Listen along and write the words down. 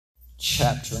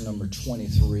chapter number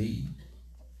 23.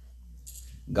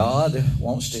 God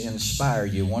wants to inspire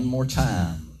you one more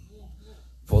time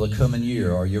for the coming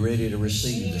year. Are you ready to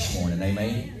receive this morning?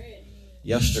 Amen.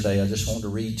 Yesterday, I just want to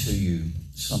read to you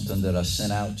something that I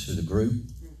sent out to the group.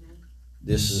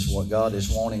 This is what God is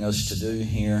wanting us to do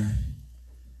here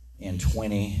in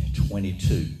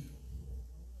 2022.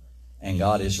 And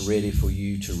God is ready for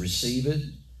you to receive it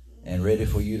and ready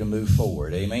for you to move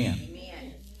forward. Amen.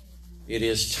 It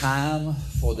is time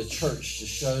for the church to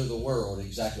show the world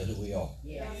exactly who we are.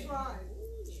 That's right.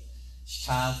 It's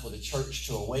time for the church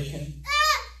to awaken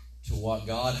to what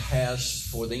God has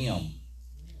for them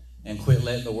and quit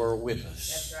letting the world whip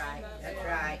us. That's right. That's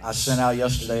right. I sent out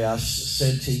yesterday, I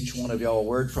said to each one of y'all a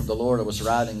word from the Lord. I was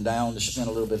riding down to spend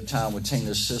a little bit of time with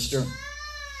Tina's sister.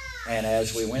 And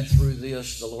as we went through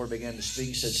this, the Lord began to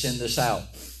speak, said, send this out.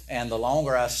 And the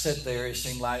longer I sit there, it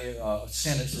seemed like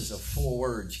sentences of 4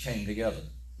 words came together.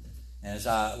 And as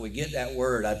I would get that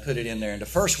word, I put it in there. And the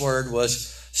first word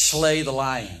was slay the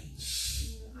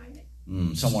lions.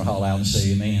 Someone holler out and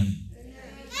say amen.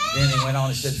 Then he went on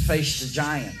and said, face the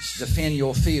giants, defend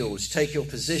your fields, take your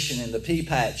position in the pea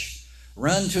patch,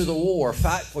 run to the war,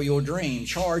 fight for your dream,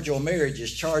 charge your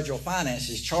marriages, charge your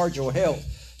finances, charge your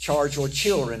health, charge your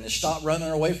children, and stop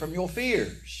running away from your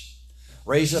fears.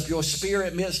 Raise up your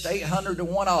spirit amidst 800 to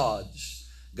 1 odds.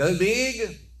 Go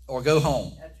big or go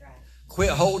home. That's right. Quit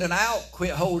holding out,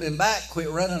 quit holding back, quit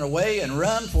running away, and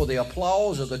run for the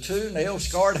applause of the 2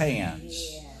 nail-scarred hands.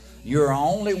 Yeah. You're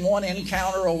only one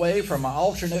encounter away from an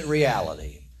alternate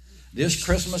reality. This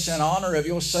Christmas, in honor of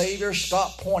your Savior,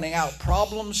 stop pointing out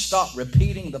problems, stop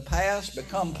repeating the past,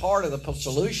 become part of the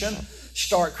solution,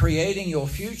 start creating your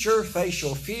future, face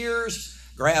your fears,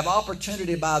 grab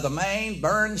opportunity by the mane,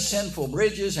 burn sinful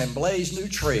bridges, and blaze new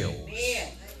trails.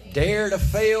 Dare to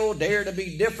fail, dare to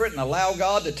be different, and allow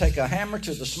God to take a hammer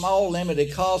to the small,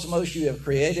 limited cosmos you have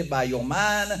created by your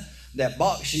mind that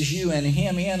boxes you and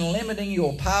Him in, limiting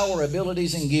your power,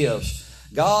 abilities, and gifts.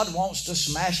 God wants to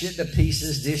smash it to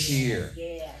pieces this year.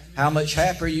 How much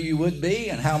happier you would be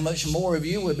and how much more of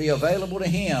you would be available to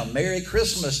Him. Merry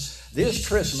Christmas. This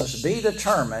Christmas, be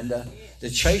determined to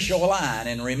chase your line,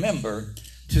 and remember,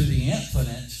 to the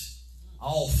infinite,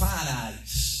 all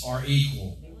finites are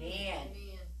equal. Amen.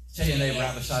 Tell your neighbor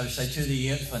right beside you, say, to the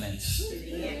infinite,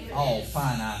 all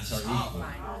finites are equal.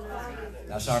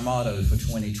 That's our motto for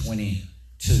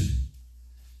 2022.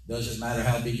 Doesn't matter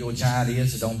how big your giant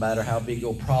is. It don't matter how big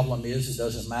your problem is. It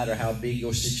doesn't matter how big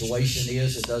your situation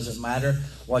is. It doesn't matter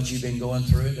what you've been going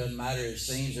through. It doesn't matter, it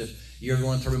seems, if you're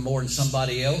going through more than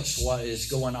somebody else. What is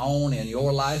going on in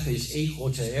your life is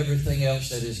equal to everything else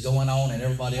that is going on in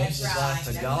everybody else's life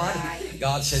to God. Right.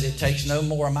 God said it takes no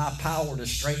more of my power to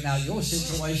straighten out your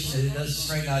situation than it does to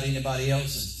straighten out anybody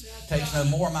else's. It takes no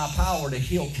more of my power to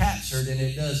heal cancer than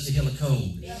it does to heal a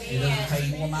cold. It doesn't take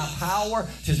more of my power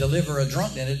to deliver a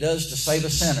drunk than it does to save a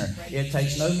sinner. It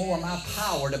takes no more of my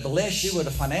power to bless you with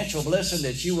a financial blessing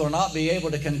that you will not be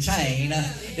able to contain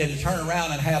than to turn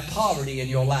around and have poverty in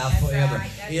your life forever.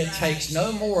 It takes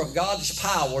no more of God's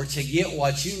power to get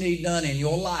what you need done in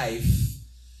your life,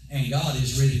 and God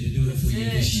is ready to do it for you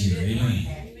this year.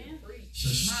 Amen. So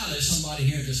smile at somebody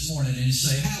here this morning and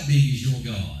say, how big is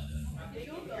your God?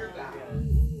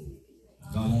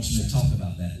 God wants me to talk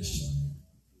about that this morning.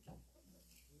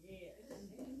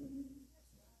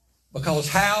 Because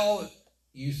how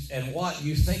you and what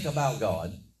you think about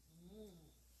God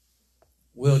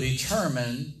will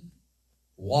determine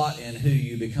what and who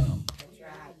you become.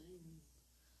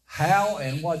 How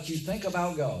and what you think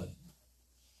about God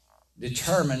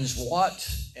determines what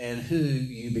and who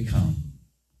you become.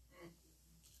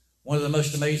 One of the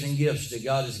most amazing gifts that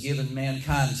God has given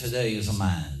mankind today is a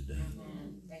mind.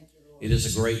 It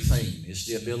is a great thing. It's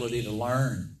the ability to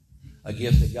learn, a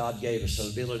gift that God gave us, the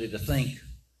ability to think,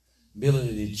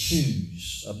 ability to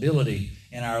choose, ability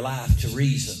in our life to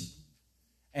reason.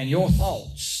 And your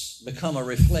thoughts become a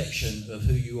reflection of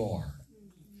who you are.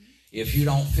 If you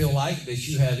don't feel like that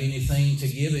you have anything to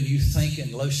give and you think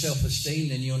in low self-esteem,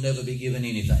 then you'll never be given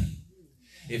anything.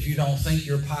 If you don't think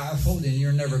you're powerful, then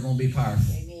you're never going to be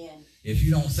powerful. Amen. If you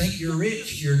don't think you're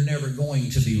rich, you're never going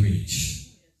to be rich.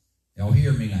 Y'all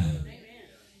hear me now?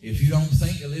 If you don't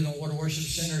think the Living Water Worship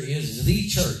Center is the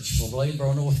church for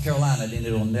Bladensboro, North Carolina, then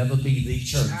it'll never be the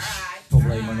church for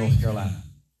Bladensboro, North Carolina.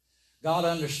 God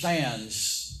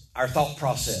understands our thought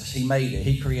process. He made it.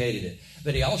 He created it.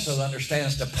 But He also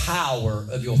understands the power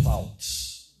of your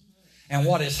thoughts. And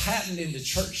what has happened in the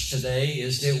church today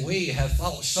is that we have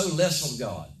thought so less of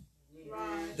God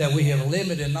that we have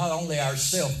limited not only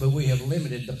ourselves, but we have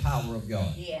limited the power of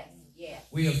God. Yes, yes.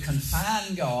 We have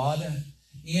confined God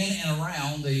in and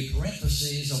around the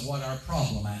parentheses of what our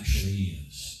problem actually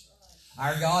is.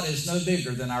 Our God is no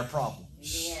bigger than our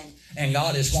problems. Amen. And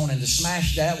God is wanting to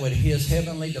smash that with His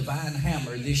heavenly divine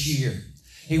hammer this year.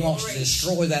 He wants to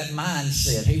destroy that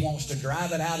mindset. He wants to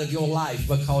drive it out of your life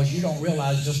because you don't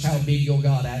realize just how big your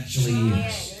God actually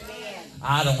is.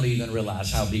 I don't even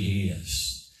realize how big He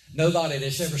is. Nobody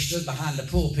that's ever stood behind the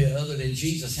pulpit other than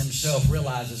Jesus Himself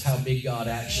realizes how big God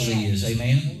actually is.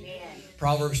 Amen?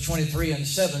 Proverbs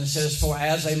 23:7 says, "For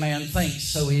as a man thinks,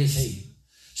 so is he."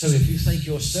 So if you think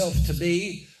yourself to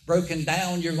be broken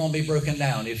down, you're going to be broken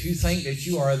down. If you think that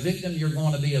you are a victim, you're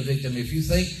going to be a victim. If you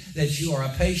think that you are a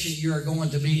patient, you're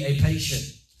going to be a patient.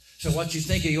 So what you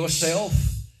think of yourself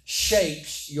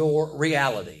shapes your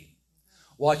reality.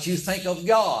 What you think of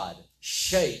God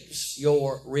shapes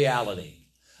your reality.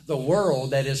 The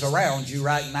world that is around you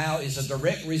right now is a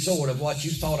direct result of what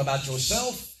you thought about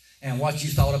yourself and what you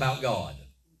thought about God.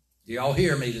 Do y'all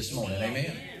hear me this morning?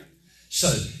 Amen.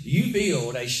 So you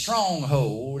build a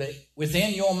stronghold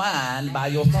within your mind by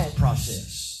your thought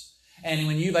process. And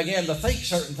when you began to think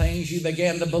certain things, you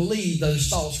began to believe those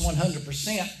thoughts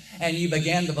 100%. And you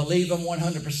began to believe them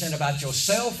 100% about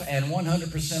yourself and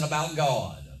 100% about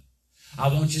God. I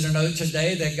want you to know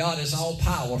today that God is all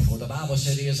powerful. The Bible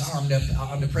said He is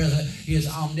omnipresent, He is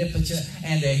omnipotent,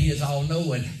 and that He is all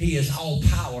knowing. He is all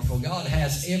powerful. God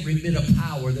has every bit of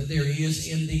power that there is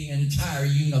in the entire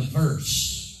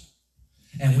universe.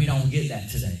 And we don't get that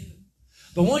today.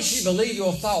 But once you believe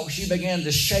your thoughts, you begin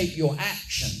to shape your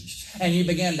actions. And you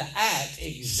begin to act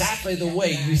exactly the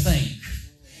way you think.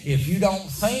 If you don't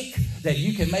think that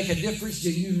you can make a difference,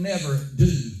 then you never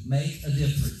do make a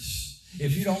difference.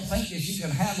 If you don't think that you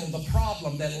can handle the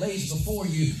problem that lays before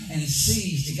you and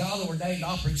seize the God-ordained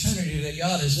opportunity that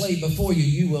God has laid before you,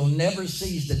 you will never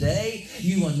seize the day,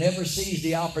 you will never seize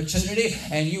the opportunity,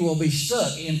 and you will be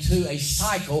stuck into a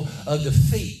cycle of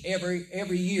defeat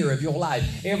every year of your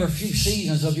life, every few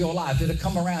seasons of your life. It'll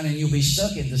come around and you'll be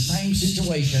stuck in the same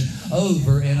situation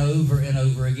over and over and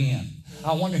over again.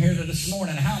 I wonder here this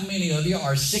morning, how many of you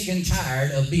are sick and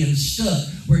tired of being stuck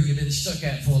where you've been stuck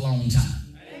at for a long time?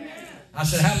 I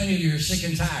said, how many of you are sick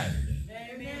and tired?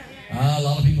 A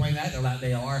lot of people ain't acting like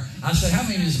they are. I said, how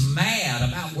many is mad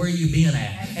about where you've been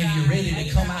at? And you're ready to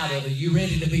come out of it. You're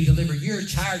ready to be delivered. You're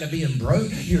tired of being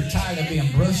broke. You're tired of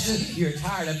being roasted. You're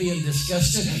tired of being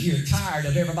disgusted. You're tired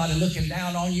of everybody looking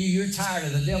down on you. You're tired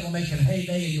of the devil making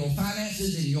heyday in your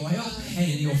finances, in your health, and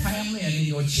in your family, and in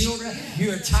your children.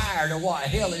 You're tired of what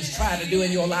hell is trying to do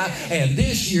in your life. And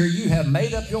this year you have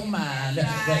made up your mind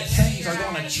that things are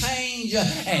going to change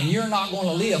and you're not going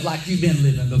to live like you've been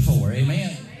living before.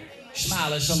 Amen.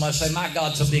 Smile at somebody, say, my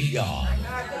God's a big God.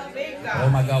 Oh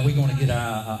my God, we're going to get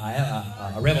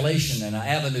a revelation and an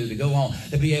avenue to go on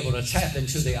to be able to tap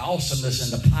into the awesomeness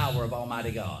and the power of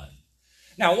Almighty God.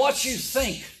 Now, what you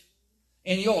think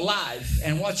in your life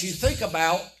and what you think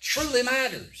about truly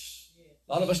matters.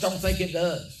 A lot of us don't think it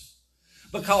does.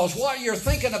 Because what you're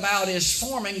thinking about is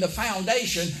forming the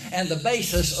foundation and the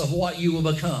basis of what you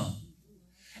will become.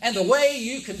 And the way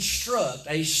you construct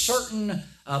a certain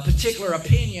particular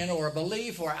opinion or a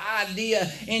belief or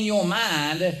idea in your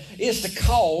mind is the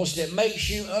cause that makes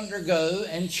you undergo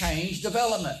and change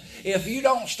development. If you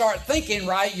don't start thinking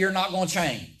right, you're not going to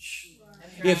change.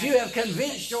 Right. If you have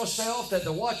convinced yourself that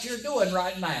what you're doing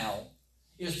right now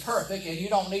is perfect and you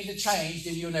don't need to change,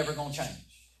 then you're never going to change.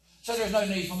 So there's no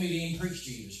need for me to even preach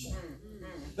to you this morning.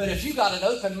 But if you got an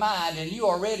open mind and you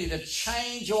are ready to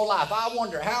change your life, I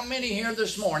wonder how many here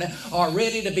this morning are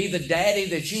ready to be the daddy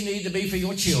that you need to be for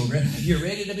your children. You're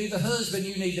ready to be the husband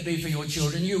you need to be for your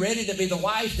children. You're ready to be the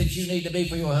wife that you need to be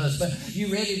for your husband. You're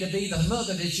ready to be the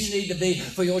mother that you need to be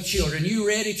for your children. You're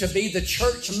ready to be the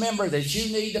church member that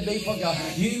you need to be for God.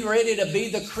 You're ready to be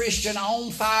the Christian on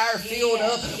fire, filled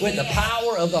up with the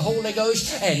power of the Holy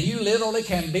Ghost, and you literally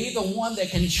can be the one that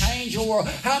can change your world.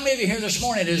 How many of you here this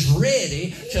morning is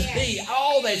ready to be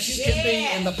all that you can be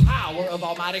in the power of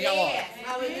Almighty God?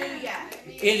 Hallelujah.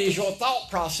 It is your thought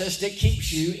process that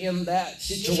keeps you in that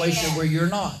situation where you're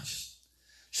not.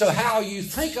 So how you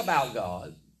think about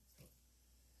God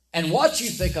and what you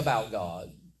think about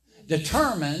God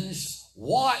determines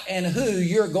what and who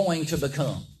you're going to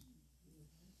become.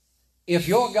 If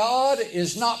your God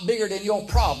is not bigger than your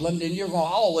problem, then you're going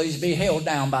to always be held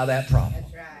down by that problem.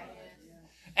 That's right.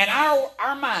 And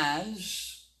our minds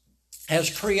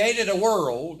has created a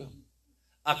world,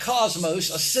 a cosmos,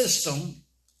 a system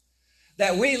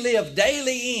that we live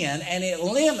daily in, and it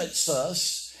limits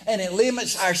us, and it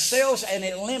limits ourselves, and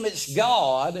it limits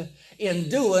God in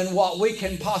doing what we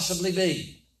can possibly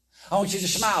be. I want you to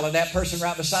smile at that person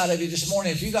right beside of you this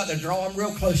morning. If you got to draw them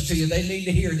real close to you, they need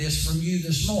to hear this from you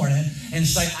this morning and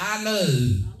say, I know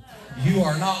you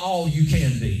are not all you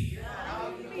can be.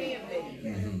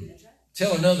 Mm-hmm.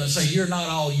 Tell another, say, you're not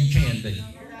all you can be.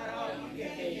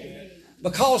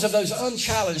 Because of those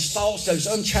unchallenged thoughts, those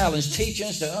unchallenged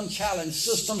teachings, the unchallenged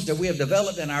systems that we have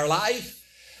developed in our life,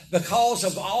 because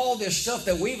of all this stuff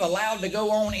that we've allowed to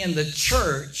go on in the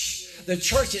church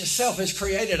itself has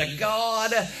created a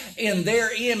God in their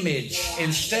image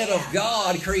instead of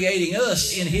God creating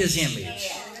us in His image.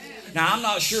 Now, I'm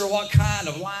not sure what kind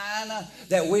of line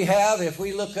that we have if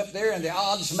we look up there and the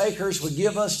odds makers would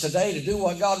give us today to do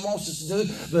what God wants us to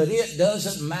do, but it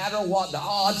doesn't matter what the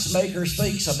odds makers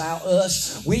thinks about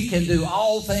us. We can do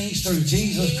all things through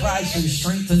Jesus Christ who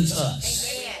strengthens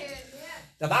us.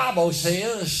 The Bible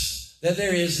says that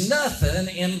there is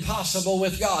nothing impossible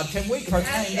with God. Can we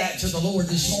proclaim that to the Lord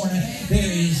this morning? There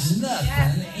is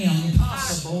nothing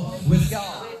impossible with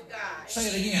God. Say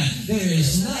it again. There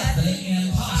is nothing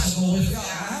impossible with God.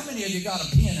 How many of you got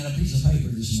a pen and a piece of paper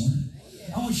this morning?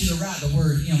 I want you to write the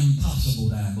word impossible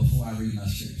down before I read my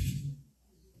scripture.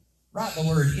 Write the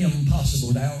word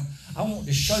impossible down. I want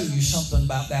to show you something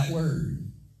about that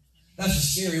word. That's a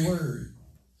scary word.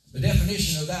 The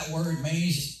definition of that word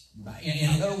means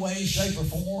in no way, shape, or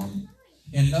form,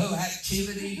 in no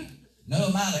activity, no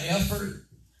amount of effort,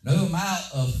 no amount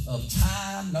of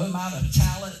time, no amount of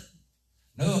talent,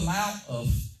 no amount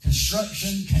of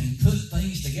construction can put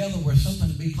things together where something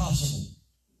can be possible.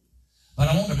 But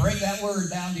I want to break that word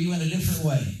down to you in a different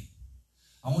way.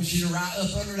 I want you to write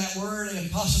up under that word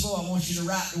impossible. I want you to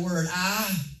write the word I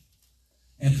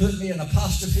and put me an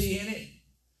apostrophe in it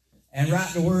and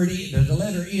write the word the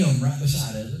letter M right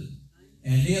beside it.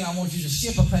 And then I want you to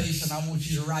skip a page and I want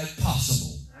you to write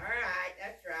possible. All right,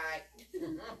 that's right.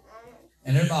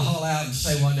 And everybody holler out and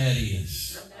say what that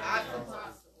is. Impossible.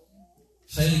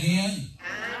 Say it again.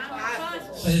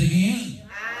 Impossible. Say it again.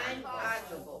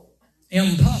 Impossible.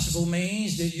 Impossible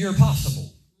means that you're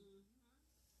possible.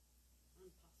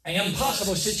 An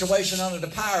impossible situation under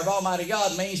the power of Almighty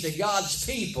God means that God's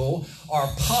people are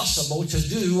possible to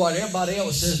do what everybody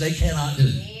else says they cannot do.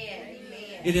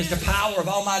 It is the power of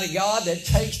Almighty God that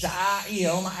takes the I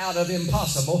am out of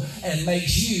impossible and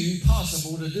makes you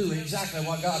possible to do exactly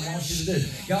what God wants you to do.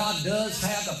 God does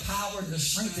have the power and the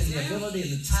strength and the ability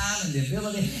and the time and the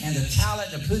ability and the talent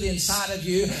to put inside of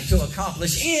you to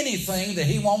accomplish anything that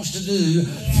He wants to do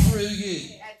through you.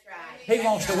 He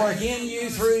wants to work in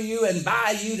you, through you, and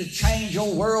by you to change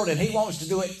your world, and He wants to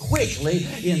do it quickly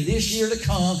in this year to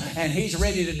come, and He's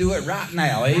ready to do it right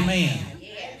now. Amen.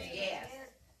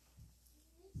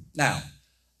 Now,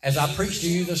 as I preach to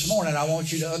you this morning, I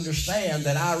want you to understand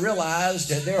that I realize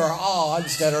that there are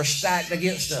odds that are stacked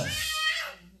against us.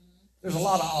 There's a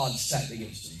lot of odds stacked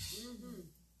against us.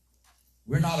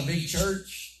 We're not a big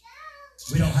church.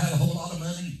 We don't have a whole lot of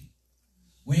money.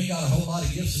 We ain't got a whole lot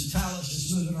of gifts and talents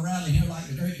that's moving around in here like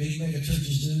the great big mega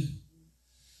churches do.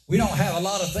 We don't have a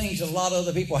lot of things that a lot of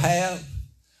other people have.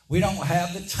 We don't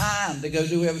have the time to go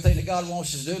do everything that God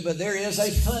wants us to do, but there is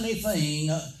a funny thing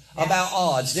about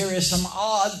odds. There is some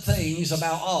odd things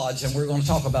about odds, and we're going to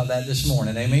talk about that this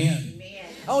morning. Amen? Amen.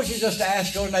 I want you just to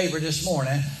ask your neighbor this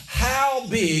morning, how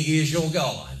big is your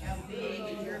God? How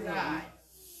big is your God?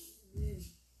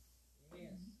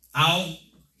 I'll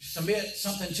submit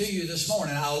something to you this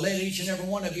morning. I'll let each and every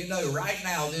one of you know right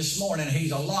now this morning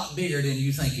He's a lot bigger than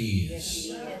you think He is. Yes,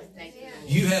 He is. Thank you.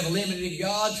 You have limited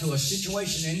God to a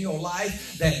situation in your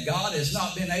life that God has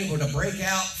not been able to break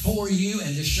out for you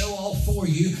and to show off for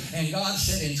you. And God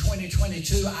said in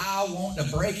 2022, I want to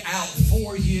break out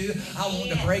for you. I want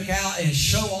to break out and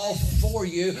show off for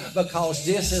you, because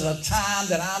this is a time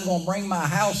that I'm going to bring my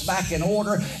house back in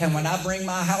order. And when I bring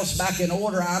my house back in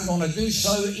order, I'm going to do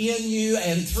so in you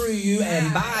and through you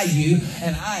and by you.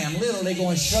 And I am literally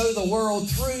going to show the world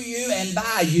through you and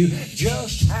by you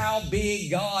just how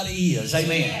big God is.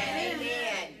 Amen.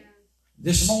 Amen.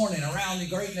 This morning, around the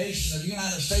great nation of the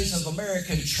United States of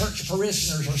America, church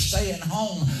parishioners are staying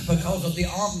home because of the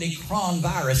Omicron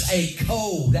virus. A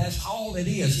cold. That's all it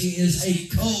is. It is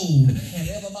a cold. And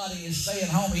everybody is staying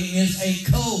home. It is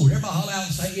a cold. Everybody holler out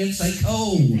and say, it's a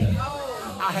cold.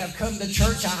 I have come to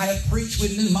church. I have preached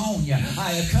with pneumonia. I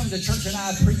have come to church and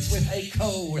I have preached with a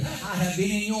cold. I have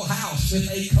been in your house with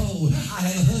a cold. I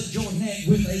have hugged your neck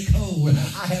with a cold.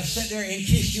 I have sat there and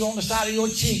kissed you on the side of your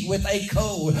cheek with a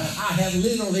cold. I have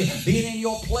literally been in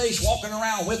your place walking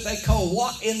around with a cold.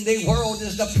 What in the world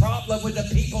is the problem with the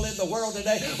people in the world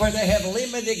today, where they have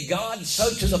limited God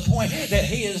so to the point that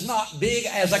He is not big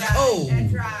as a cold?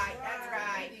 That's right. That's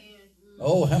right.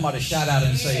 Oh, somebody shout out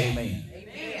and say amen.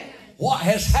 Amen. What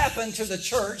has happened to the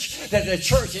church that the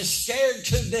church is scared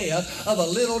to death of a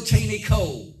little teeny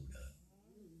cold?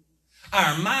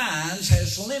 Our minds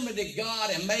has limited God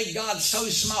and made God so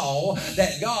small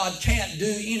that God can't do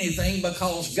anything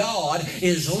because God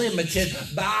is limited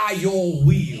by your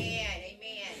will.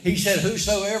 He said,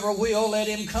 whosoever will, let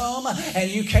him come.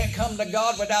 And you can't come to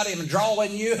God without him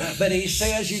drawing you. But he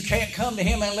says you can't come to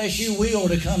him unless you will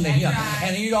to come to him. Right.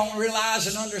 And you don't realize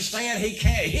and understand he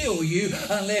can't heal you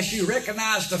unless you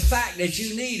recognize the fact that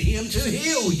you need him to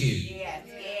heal you. Yes.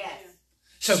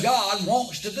 So God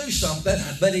wants to do something,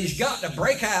 but he's got to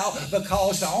break out,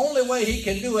 because the only way he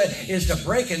can do it is to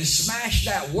break and smash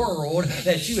that world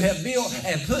that you have built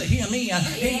and put him in.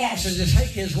 He wants to just take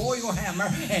his royal hammer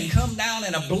and come down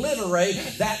and obliterate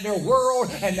that their world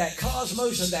and that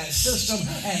cosmos and that system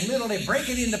and literally break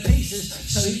it into pieces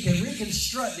so he can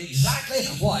reconstruct exactly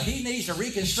what he needs to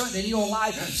reconstruct in your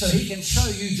life, so he can show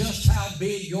you just how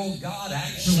big your God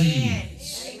actually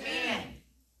is. Amen.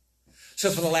 So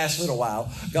for the last little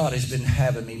while, God has been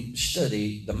having me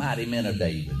study the mighty men of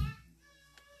David.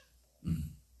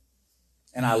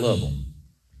 And I love them.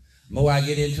 The more I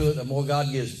get into it, the more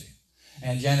God gives me.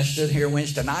 And Janice stood here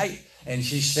Wednesday night, and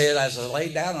she said, as I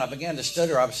laid down and I began to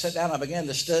study, or I sat down and I began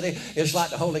to study, it's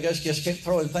like the Holy Ghost just kept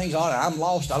throwing things on, and I'm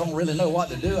lost. I don't really know what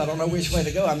to do. I don't know which way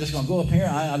to go. I'm just going to go up here.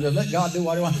 I'm just let God do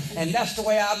what he wants. And that's the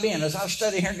way I've been. As I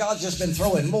study here, God's just been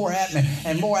throwing more at me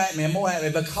and more at me and more at me,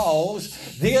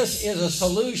 because this is a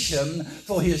solution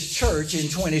for his church in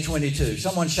 2022.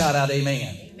 Someone shout out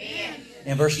amen. Amen.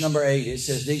 In verse number 8, it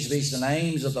says, these be the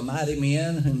names of the mighty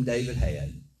men whom David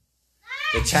had.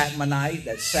 The Tachmonite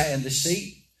that sat in the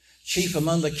seat. Chief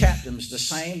among the captains, the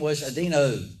same was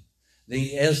Adino,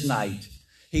 the Eznite.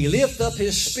 He lifted up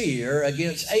his spear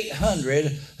against 800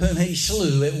 whom he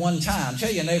slew at one time.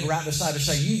 Tell your neighbor right beside you,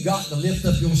 say, you got to lift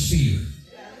up your spear.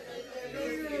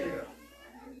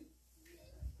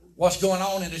 What's going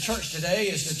on in the church today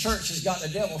is the church has got the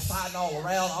devil fighting all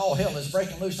around. All hell is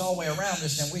breaking loose all the way around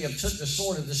us, and we have took the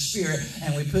sword of the Spirit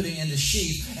and we put it in the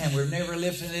sheath, and we're never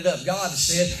lifting it up. God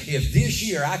said, if this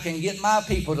year I can get my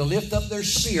people to lift up their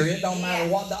spear, it don't matter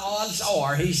what the odds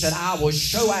are. He said, I will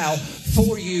show out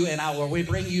for you, and I will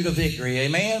bring you to victory.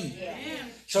 Amen? Yeah.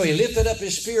 So he lifted up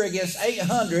his spear against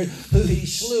 800 who he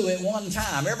slew at one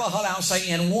time. Everybody hold out and say,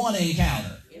 in one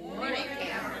encounter. In one encounter.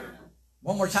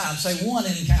 One more time, say one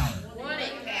encounter. One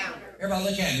encounter. Everybody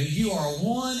look at me. You are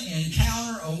one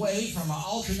encounter away from an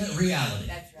alternate reality.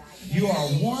 That's right. You are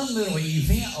one little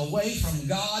event away from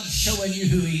God showing you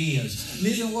who he is.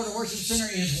 Living Water Worship Center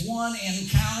is one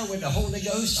encounter with the Holy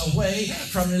Ghost away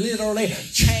from literally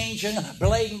changing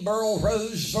Bladenboro,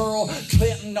 Roseboro,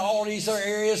 Clinton, all these other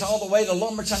areas, all the way to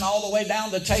Lumberton, all the way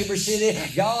down to Tabor City.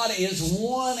 God is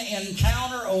one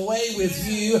encounter away with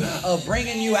you of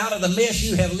bringing you out of the mess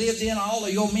you have lived in all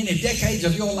of your many decades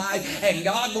of your life. And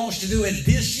God wants to do it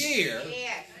this year,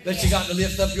 but you got to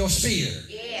lift up your spear.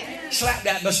 Slap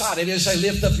that beside it and say,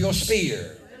 lift up your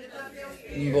spear.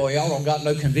 Boy, y'all don't got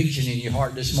no conviction in your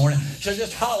heart this morning. So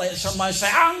just holler at somebody and say,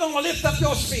 I'm going to lift up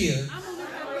your spear.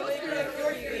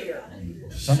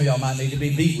 Some of y'all might need to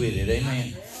be beat with it.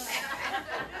 Amen.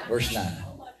 Verse 9.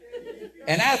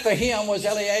 And after him was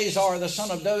Eleazar, the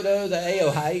son of Dodo, the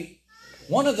Ahohite,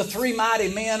 one of the three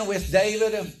mighty men with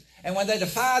David. And when they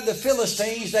defied the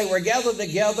Philistines, they were gathered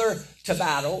together to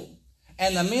battle.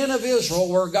 And the men of Israel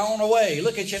were gone away.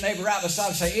 Look at your neighbor right beside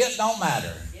and say, it don't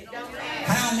matter. It don't matter.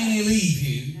 How many leave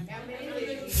you?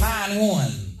 Find one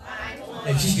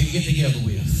that you can get together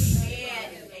with.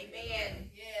 Amen.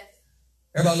 Yes.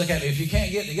 Everybody look at me. If you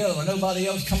can't get together with nobody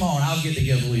else, come on, I'll get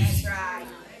together with you. That's right.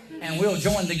 And we'll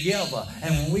join together.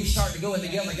 And when we start to go in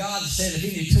together, God said, if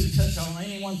any two touch on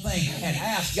any one thing and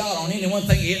ask God on any one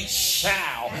thing, it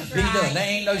shall be done. There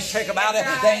ain't no check about it.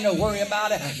 There ain't no worry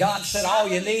about it. God said all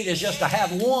you need is just to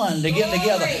have one to get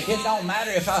together. It don't matter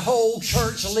if a whole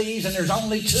church leaves and there's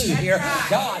only two here.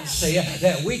 God said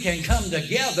that we can come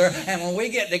together, and when we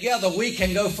get together, we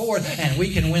can go forth and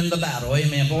we can win the battle.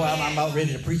 Amen. Boy, I'm about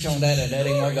ready to preach on that, and that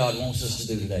ain't what God wants us to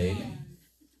do today. Amen.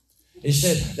 He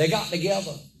said they got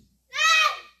together.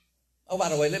 Oh, by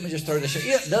the way, let me just throw this in.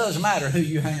 It does matter who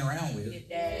you hang around with. It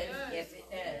does. Yes, it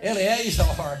does.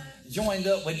 Eleazar joined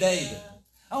up with David.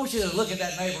 I want you to look at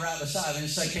that neighbor right beside him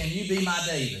and say, can you be my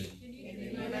David?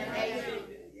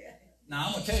 Now,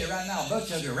 I'm going to tell you right now, a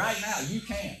bunch of you, right now, you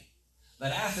can.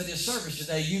 But after this service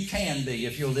today, you can be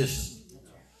if you'll listen.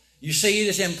 You see, it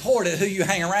is important who you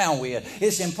hang around with.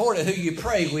 It's important who you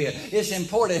pray with. It's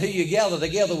important who you gather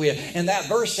together with. And that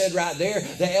verse said right there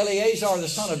that Eleazar, the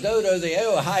son of Dodo, the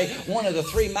Ahohite, one of the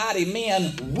three mighty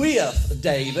men with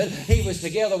David. He was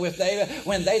together with David.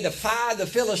 When they defied the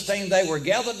Philistines, they were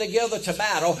gathered together to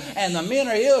battle, and the men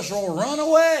of Israel run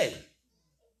away.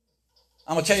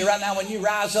 I'm going to tell you right now, when you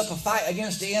rise up a fight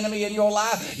against the enemy in your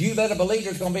life, you better believe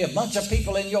there's going to be a bunch of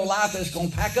people in your life that's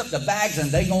going to pack up the bags and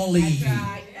they're going to leave you.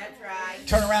 That's right.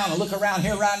 Turn around and look around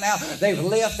here right now. They've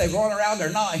left. They've run around. They're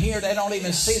not here. They don't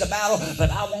even see the battle. But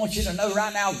I want you to know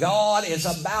right now, God is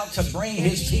about to bring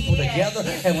His people together.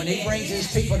 And when He brings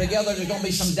His people together, there's going to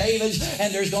be some Davids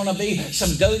and there's going to be some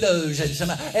Dodos and some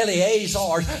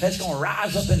Eleazars that's going to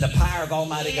rise up in the power of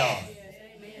Almighty God.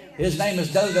 His name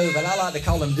is Dodo, but I like to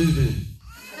call him Doo-Doo.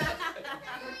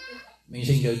 Means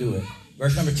he can go do it.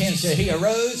 Verse number 10 said, he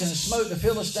arose and smote the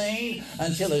Philistine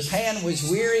until his hand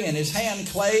was weary and his hand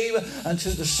clave unto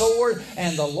the sword.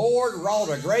 And the Lord wrought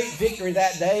a great victory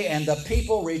that day, and the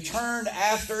people returned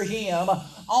after him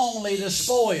only the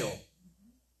spoil.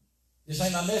 This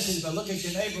ain't my message, but look at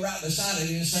your neighbor right beside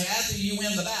you and say, after you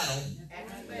win the battle,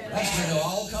 that's when they'll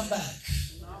all come back.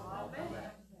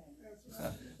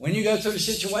 When you go through the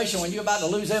situation, when you're about to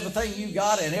lose everything you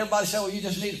got, and everybody say, well, you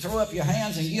just need to throw up your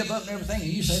hands and give up and everything, and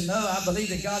you say, no, I believe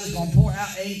that God is going to pour out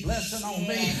a blessing on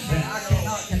me that I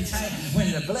cannot contain.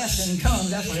 When the blessing comes,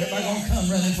 that's when everybody's going to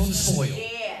come running for the spoil.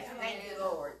 Yes, thank you,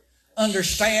 Lord.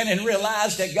 Understand and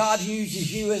realize that God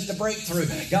uses you as the breakthrough.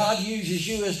 God uses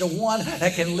you as the one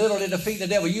that can literally defeat the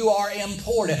devil. You are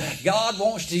important. God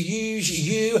wants to use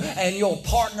you and your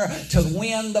partner to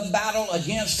win the battle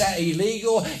against that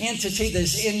illegal entity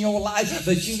that's in your life.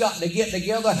 But you got to get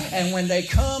together, and when they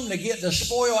come to get the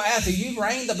spoil after you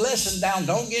rain the blessing down,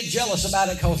 don't get jealous about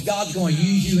it, because God's going to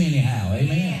use you anyhow.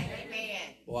 Amen.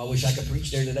 Well, I wish I could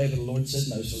preach there today, but the Lord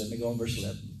said no, so let me go on verse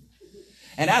 11.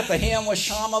 And after him was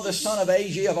Shammah the son of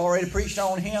Agee. I've already preached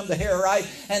on him, the Herite.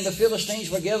 And the Philistines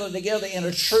were gathered together in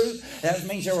a troop. That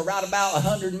means there were right about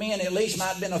 100 men, at least might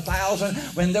have been 1,000,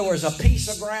 when there was a piece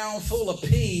of ground full of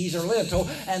peas or lentil,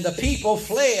 and the people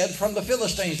fled from the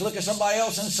Philistines. Look at somebody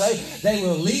else and say, they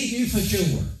will leave you for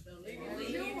sure.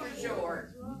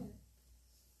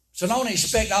 So don't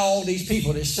expect all these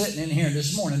people that's sitting in here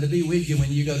this morning to be with you when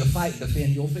you go to fight and defend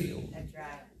your field. That's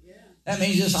right. That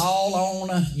means it's all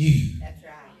on you. That's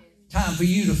right. Time for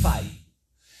you to fight.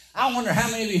 I wonder how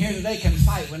many of you here today can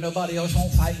fight when nobody else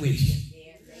won't fight with you.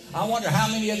 I wonder how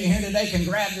many of you here today can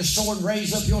grab the sword,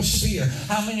 raise up your spear.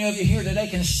 How many of you here today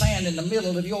can stand in the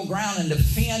middle of your ground and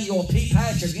defend your pea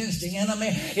patch against the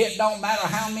enemy? It don't matter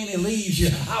how many leaves you.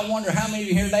 I wonder how many of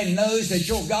you here today knows that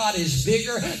your God is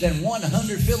bigger than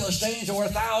 100 Philistines or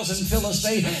 1,000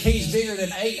 Philistines. He's bigger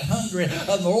than 800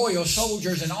 of the royal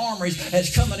soldiers and armies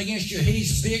that's coming against you.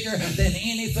 He's bigger than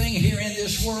anything here in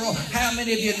this world. How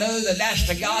many of you know that that's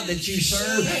the God that you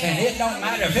serve? And it don't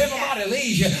matter if everybody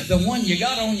leaves you, the one you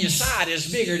got on your side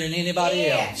is bigger than anybody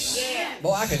else.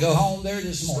 Boy, I could go home there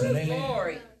this morning.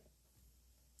 Amen.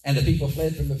 And the people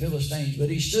fled from the Philistines, but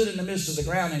he stood in the midst of the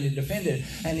ground and he defended,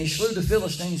 and he slew the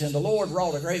Philistines, and the Lord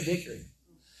wrought a great victory.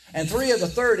 And 3 of the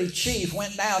 30 chief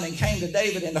went down and came to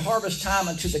David in the harvest time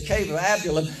unto the cave of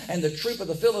Adullam, and the troop of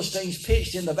the Philistines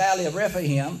pitched in the valley of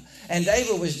Rephaim. And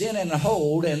David was then in a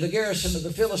hold, and the garrison of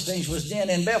the Philistines was then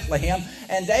in Bethlehem.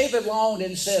 And David longed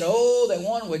and said, oh, that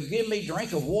one would give me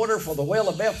drink of water for the well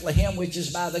of Bethlehem, which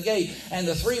is by the gate. And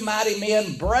the 3 mighty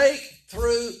men break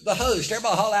through the host.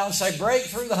 Everybody holler out and say, break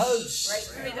through the host. Break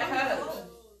through the host.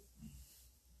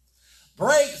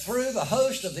 Break through the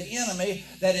host of the enemy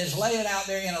that is laying out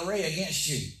there in array against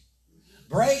you.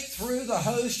 Break through the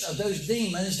host of those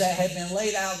demons that have been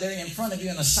laid out there in front of you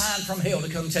and a sign from hell to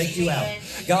come take you out.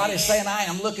 God is saying, I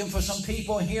am looking for some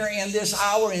people here in this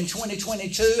hour in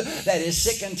 2022 that is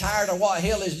sick and tired of what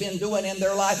hell has been doing in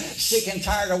their life, sick and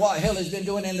tired of what hell has been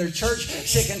doing in their church,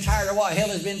 sick and tired of what hell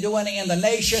has been doing in the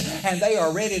nation, and they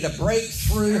are ready to break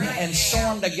through and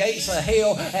storm the gates of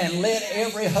hell and let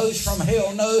every host from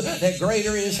hell know that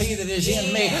greater is he that is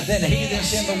in me than he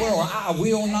that's in the world. I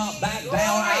will not back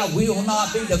down. I will not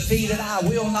be defeated. I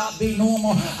will not be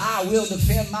normal. I will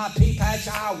defend my pea patch.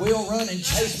 I will run and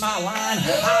chase my line.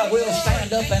 I will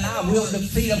stand up and I will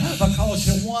defeat them, because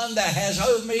the one that has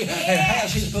over me and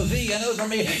has his pavilion over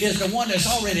me is the one that's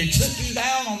already took you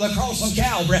down on the cross of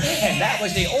Calvary, and that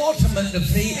was the ultimate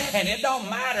defeat. And it don't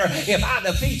matter if I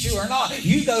defeat you or not.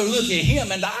 You go look at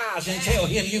him in the eyes and tell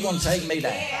him you're going to take me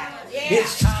down.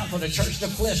 It's time for the church to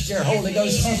flesh their Holy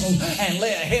Ghost muscles and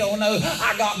let hell know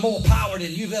I got more power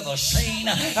than you've ever seen. seen.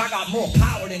 I got more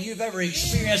power than you've ever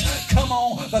experienced. Come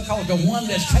on, because the one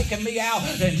that's taking me out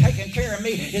and taking care of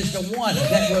me is the one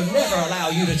that will never allow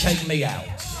you to take me out.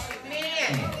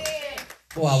 Amen.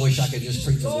 Boy, I wish I could just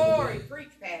preach a little Glory. bit. Preach,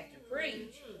 Pastor.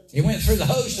 Preach. He went through the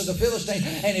host of the Philistines,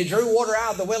 and he drew water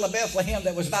out of the well of Bethlehem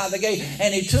that was by the gate,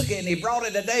 and he took it and he brought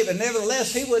it to David.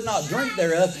 Nevertheless, he would not drink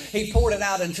thereof. He poured it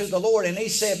out unto the Lord, and he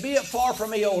said, Be it far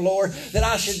from me, O Lord, that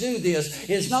I should do this.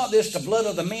 Is not this the blood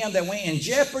of the men that went in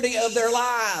jeopardy of their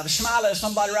lives? Smile at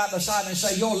somebody right beside me and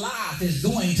say, Your life is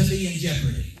going to be in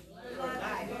jeopardy.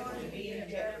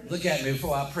 Look at me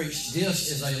before I preach.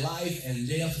 This is a life and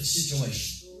death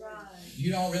situation. You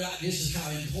don't realize this is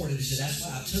how important it is. That's why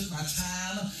I took my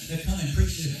time to come and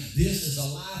preach it. This is a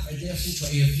life or death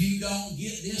situation. If you don't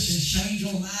get this and change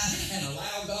your mind and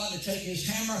allow God to take his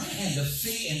hammer and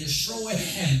defeat and destroy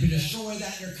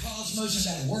that your cosmos and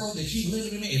that world that you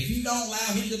live in, if you don't allow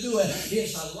him to do it,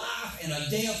 it's a life and a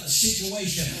death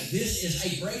situation. This is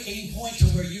a breaking point to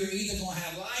where you're either going to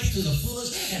have life to the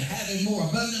fullest and having more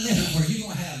abundantly, or you're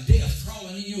going to have death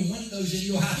crawling in your windows in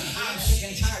your house. I'm sick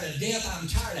and tired of death. I'm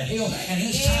tired of hell. And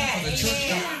it's time for the church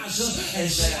to rise up and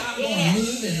say, I'm going to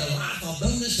move in the life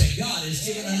abundance that God has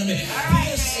given unto me.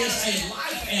 This is a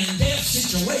life and death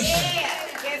situation.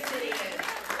 Yes, it is.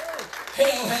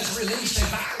 Hell has released a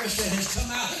virus that has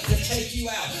come out to take you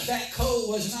out. That cold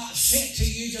was not sent to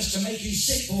you just to make you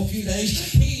sick for a few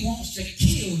days. He wants to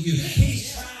kill you.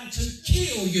 He's trying to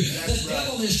kill you. The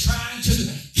devil is trying to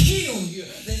kill you.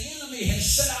 The enemy has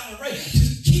set out a race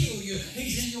to kill you.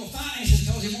 He's in your finances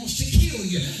because he wants to kill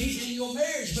you. He's in your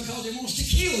marriage because he wants to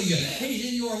kill you. He's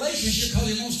in your relationship because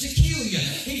he wants to kill you.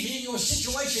 He's in your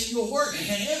situation, your work,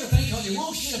 and everything because he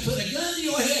wants you to put a gun to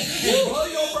your head and blow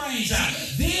your brains out.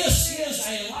 This is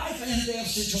a life and death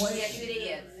situation. Yes, it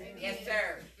is. Yes,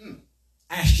 sir.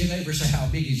 Ask your neighbor, say, how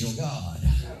big is your God?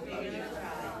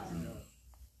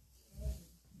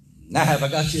 Now, have I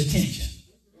got your attention?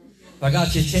 If I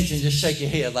got your attention, just shake your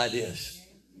head like this.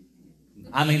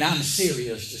 I mean, I'm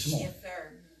serious this morning. Yes,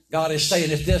 sir. God is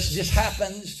saying if this just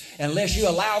happens, unless you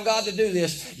allow God to do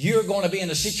this, you're going to be in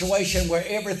a situation where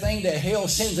everything that hell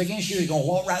sends against you is going to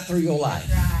walk right through your life.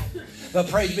 Right. But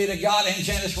praise be to God, and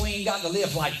Janice, we ain't got to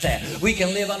live like that. We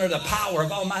can live under the power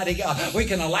of Almighty God. We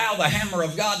can allow the hammer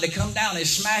of God to come down and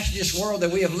smash this world that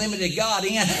we have limited God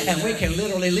in, and we can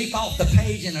literally leap off the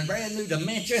page in a brand new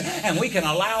dimension, and we can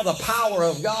allow the power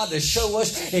of God to show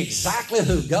us exactly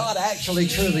who God actually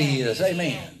truly is.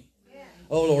 Amen.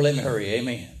 Oh, Lord, let me hurry.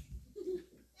 Amen.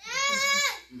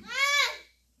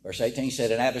 Verse 18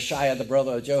 said, And Abishai, the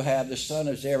brother of Joab, the son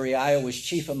of Zeruiah, was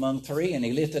chief among 3, and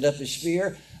he lifted up his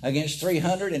spear against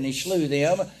 300, and he slew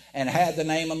them, and had the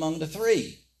name among the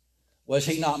 3. Was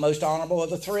he not most honorable of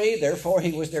the 3? Therefore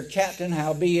he was their captain,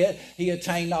 howbeit he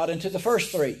attained not unto the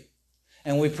first 3.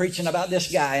 And we're preaching about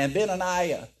this guy. And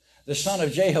Benaniah, the son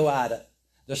of Jehoiada,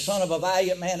 the son of a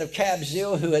valiant man of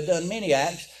Kabzeel, who had done many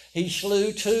acts, he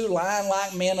slew 2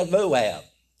 lion-like men of Moab.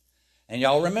 And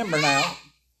y'all remember now,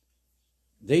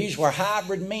 these were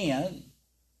hybrid men,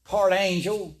 part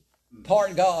angel,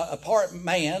 part God, part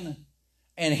man.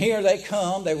 And here they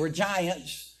come. They were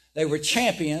giants. They were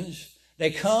champions.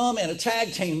 They come in a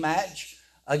tag team match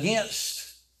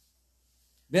against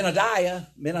Benaniah.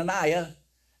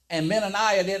 And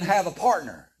Benaniah didn't have a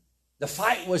partner. The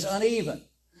fight was uneven.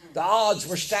 The odds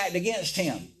were stacked against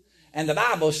him. And the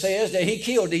Bible says that he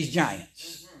killed these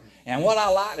giants. And what I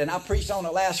liked, and I preached on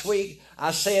it last week, I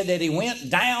said that he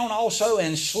went down also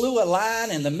and slew a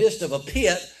lion in the midst of a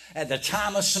pit at the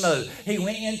time of snow. He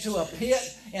went into a pit,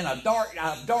 in a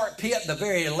dark pit, the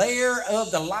very lair of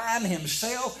the lion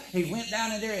himself. He went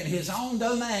down in there in his own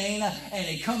domain, and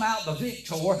he come out the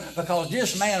victor because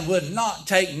this man would not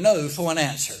take no for an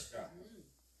answer.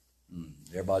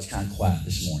 Everybody's kind of quiet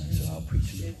this morning, so I'll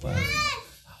preach a little quiet.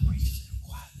 I'll preach a little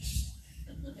quiet this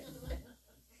morning.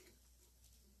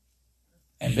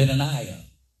 And Benaniah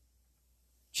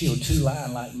killed 2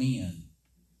 lion-like men.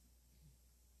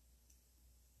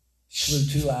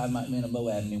 Slew 2 lion-like men of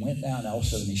Moab. And he went down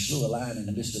also and he slew a lion in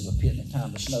the midst of a pit in the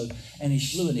time of snow. And he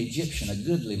slew an Egyptian, a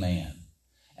goodly man.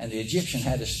 And the Egyptian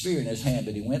had a spear in his hand,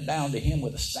 but he went down to him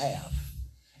with a staff.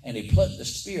 And he plucked the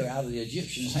spear out of the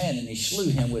Egyptian's hand and he slew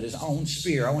him with his own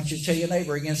spear. I want you to tell your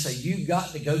neighbor again, say, you've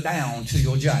got to go down to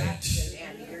your giants.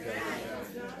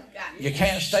 You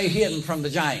can't stay hidden from the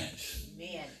giants.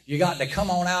 You got to come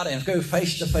on out and go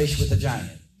face to face with the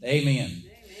giant. Amen.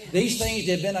 These things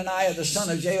did Benaniah the son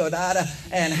of Jehoiada,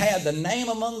 and had the name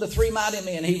among the 3 mighty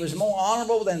men. He was more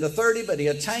honorable than the 30, but he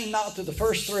attained not to the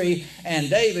first 3, and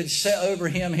David set over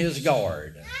him his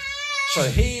guard. So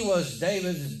he was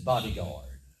David's bodyguard.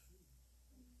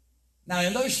 Now,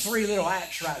 in those three little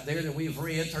acts right there that we've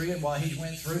read through and what he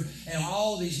went through, and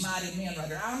all these mighty men right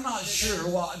there, I'm not sure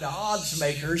what the odds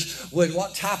makers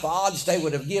what type of odds they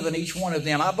would have given each one of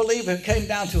them. I believe it came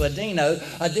down to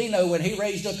Adino, when he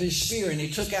raised up his spear and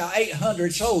he took out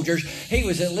 800 soldiers, he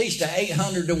was at least an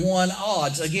 800 to 1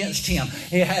 odds against him.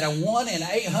 He had a 1 in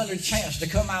 800 chance to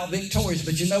come out victorious.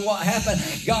 But you know what happened?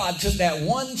 God took that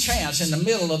one chance in the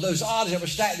middle of those odds that were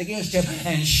stacked against him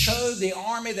and showed the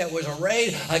army that was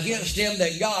arrayed against him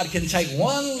that God can take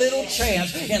one little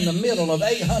chance in the middle of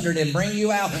 800 and bring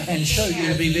you out and show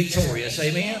you to be victorious.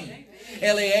 Amen.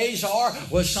 Eleazar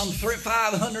was some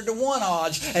 500 to 1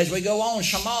 odds. As we go on,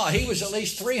 Shammah, he was at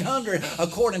least 300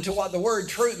 according to what the word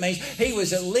truth means. He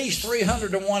was at least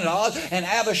 300 to 1 odds. And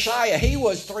Abishai, he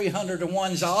was 300 to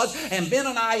 1 odds. And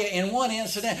Benaniah, in one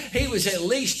incident, he was at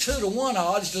least 2 to 1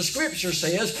 odds. The scripture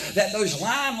says that those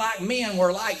lion-like men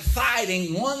were like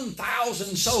fighting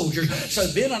 1,000 soldiers. So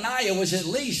Benaniah was at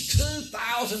least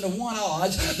 2,000 to 1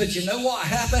 odds. But you know what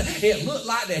happened? It looked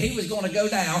like that he was going to go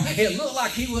down. It looked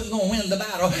like he wasn't going to win the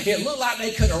battle. It looked like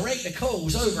they could have raked the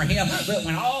coals over him, but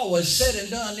when all was said and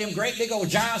done, them great big old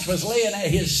giants was laying at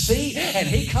his feet, and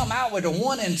he come out with a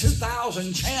 1 in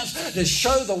 2,000 chance to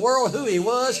show the world who he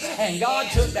was. And God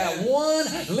took that one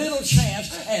little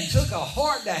chance and took a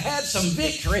heart that had some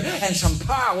victory and some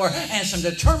power and some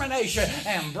determination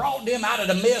and brought them out of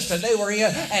the mist that they were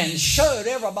in and showed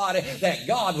everybody that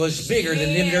God was bigger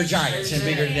than them their giants and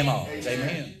bigger than them odds.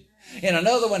 Amen. In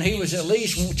another one, he was at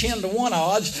least 10 to 1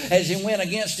 odds as he went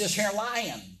against this here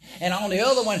lion. And on the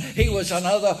other one, he was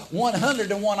another 100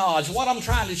 to 1 odds. What I'm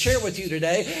trying to share with you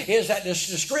today is that the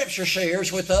scripture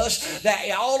shares with us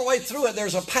that all the way through it,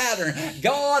 there's a pattern.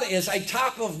 God is a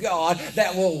type of God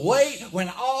that will wait when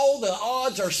all the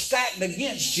odds are stacked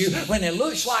against you, when it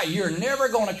looks like you're never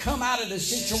going to come out of the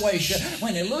situation,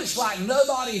 when it looks like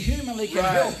nobody humanly can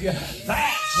help you.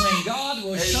 That's when God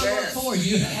will show up for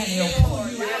you, and he'll pull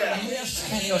you out of the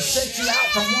mist, and he'll set you out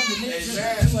from one dimension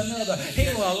to another. He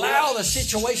will allow the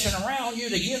situation around you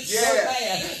to get so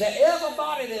bad that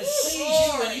everybody that sees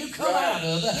you when you come out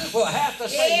of it will have to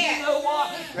say, you know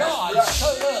what? God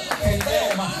showed up for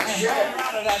Thelma and brought her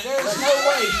out of that. There's no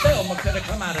way Thelma could have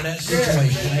come out of that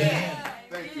situation. Amen.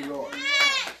 Thank you, Lord.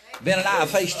 Benaniah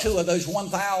faced 2 of those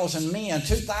 1,000 men,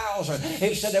 2,000.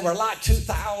 He said there were like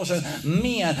 2,000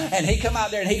 men. And he come out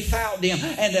there and he fought them.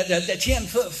 And the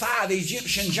 10'5"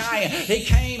 Egyptian giant, he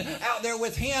came out there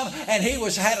with him and he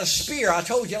had a spear. I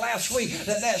told you last week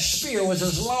that spear was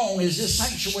as long as this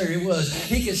sanctuary was.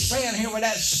 He could stand here with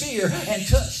that spear and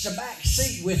touch the back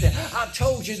seat with it. I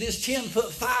told you this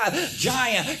 10'5"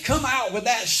 giant come out with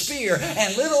that spear.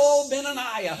 And little old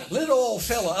Benaniah, little old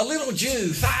fella, a little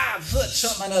Jew, 5 foot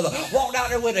something or another, walked out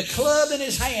there with a club in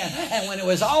his hand, and when it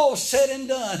was all said and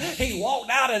done, he walked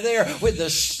out of there with the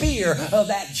spear of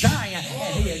that giant,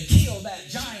 and he had killed that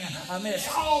giant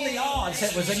amidst all the odds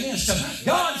that was against him.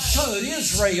 God showed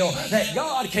Israel that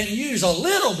God can use a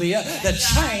little bit to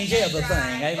change everything.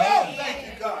 Amen. Oh, thank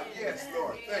you, God. Yes,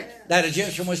 Lord. Thank you. That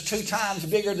Egyptian was 2 times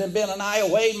bigger than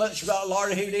Benaniah, way much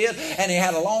larger he did, and he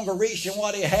had a longer reach than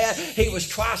what he had. He was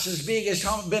twice as big as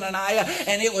Benaniah,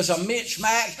 and it was a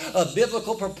mismatch of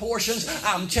biblical proportions.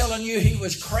 I'm telling you, he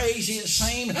was crazy, it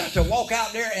seemed, to walk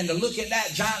out there and to look at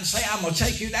that giant and say, I'm going to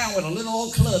take you down with a little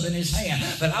old club in his hand.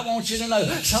 But I want you to know,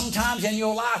 sometimes in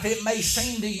your life it may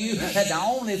seem to you that the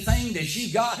only thing that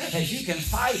you got that you can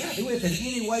fight with in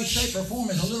any way, shape, or form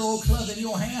is a little old club in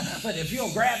your hand. But if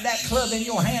you'll grab that club in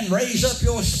your hand, raise up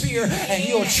your spear, and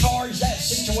you'll charge that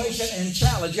situation and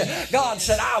challenge it, God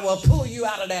said, I will pull you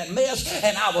out of that mess,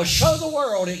 and I will show the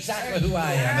world exactly who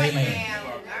I am. Amen.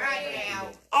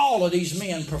 All of these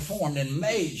men performed in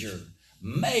major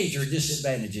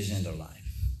disadvantages in their life.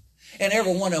 And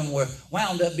every one of them were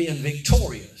wound up being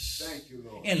victorious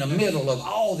in the middle of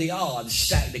all the odds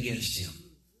stacked against him.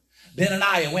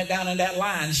 Benaniah went down in that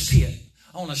lion's pit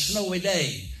on a snowy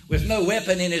day with no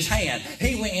weapon in his hand.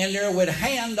 He went in there with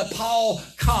hand-to-paw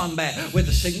combat with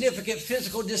a significant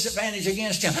physical disadvantage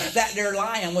against him. That there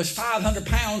lion was 500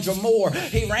 pounds or more.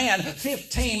 He ran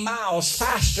 15 miles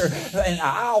faster in an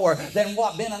hour than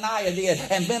what Benaniah did.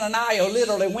 And Benaniah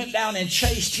literally went down and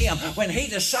chased him. When he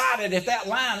decided if that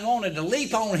lion wanted to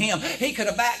leap on him, he could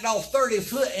have backed off 30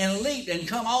 foot and leaped and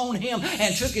come on him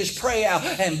and took his prey out.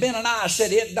 And Benaniah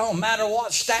said, it don't matter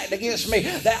what's stacked against me.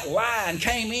 That lion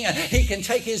came in. He can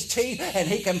take his his teeth, and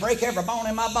he can break every bone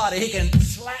in my body. He can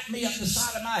slap me up the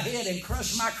side of my head and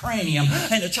crush my cranium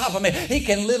and the top of me. He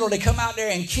can literally come out there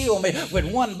and kill me with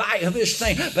one bite of this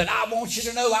thing. But I want you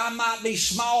to know I might be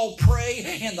small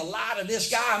prey in the light of this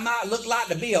guy. I might look like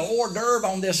to be an hors d'oeuvre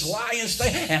on this lion's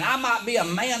thing, and I might be a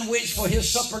man witch for his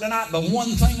supper tonight. But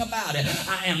one thing about it,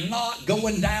 I am not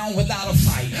going down without a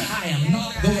fight. I am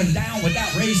not going down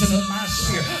without raising up my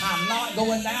spirit. I'm not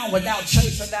going down without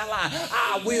chasing that lion.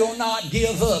 I will not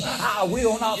give up. I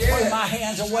will not throw my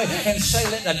hands away and say,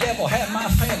 let the devil have my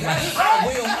family. I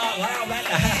will not allow that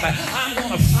to happen. I'm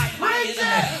going to fight my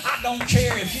enemy. I don't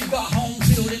care if you've got home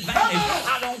field advantage.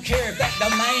 I don't care if that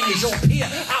domain is your pit.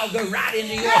 I'll go right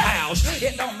into your house.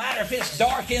 It don't matter if it's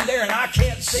dark in there and I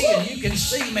can't see and you can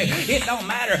see me. It don't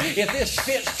matter if this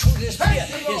pit is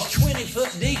 20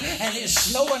 foot deep and it's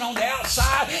snowing on the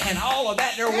outside and all of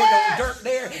that there with the dirt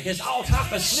there is all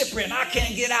type of slippery and I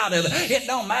can't get out of it. It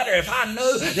don't matter if I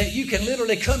know that you can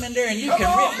literally come in there and you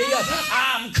can rip me up.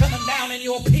 I'm coming down in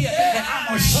your pit and I'm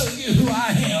going to show you who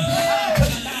I am. I'm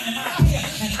coming down in my pit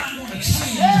and I'm going to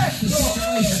change the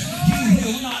situation.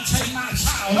 You will not take my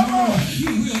child no more. You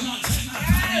will not take my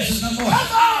finances no more.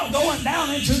 I'm going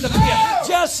down into the pit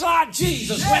just like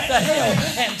Jesus went to hell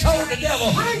and told the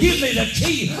devil, give me the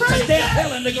key to death,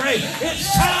 hell, and the grave.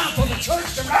 It's time for the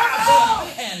church to rise up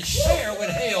and share with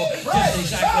hell just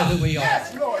exactly who we are.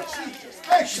 Yes, Lord Jesus.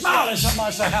 Smile at somebody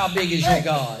and say, how big is your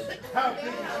God? How big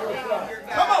is your God?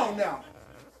 Come on now.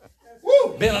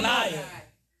 Woo. Benaniah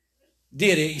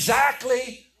did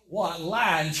exactly what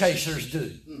lion chasers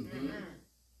do.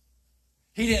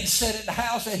 He didn't sit at the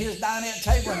house at his dinette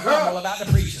table and grumble about the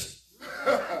preacher.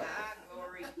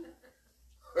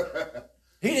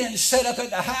 He didn't sit up at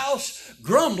the house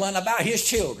grumbling about his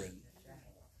children.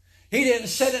 He didn't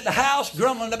sit at the house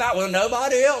grumbling about, well,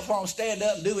 nobody else won't stand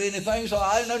up and do anything, so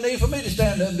there's no need for me to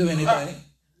stand up and do anything.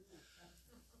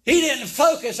 He didn't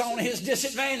focus on his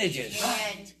disadvantages.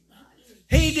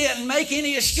 He didn't make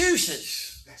any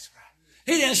excuses.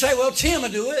 He didn't say, well, Tim will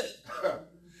do it.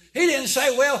 He didn't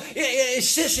say, well,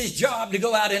 it's Sissy's job to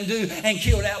go out and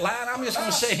kill that lion. I'm just going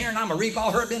to sit here and I'm going to reap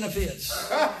all her benefits.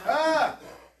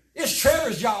 It's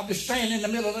Trevor's job to stand in the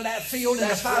middle of that field and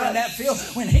to fight in that field.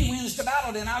 When he wins the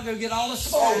battle, then I'll go get all the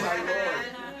spoil.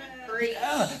 He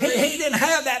didn't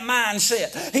have that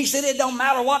mindset. He said it don't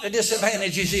matter what the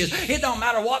disadvantages is. It don't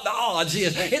matter what the odds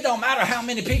is. It don't matter how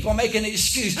many people make an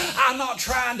excuse. I'm not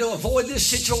trying to avoid this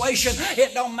situation.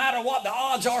 It don't matter what the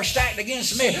odds are stacked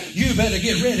against me. You better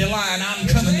get ready, lion. I'm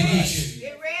coming to get you.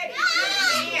 Get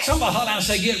ready. Somebody hold on and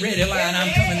say, get ready, lion.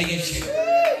 I'm coming to get you.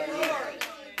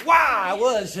 Why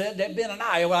was it that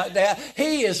Benaniah right there?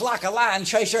 He is like a lion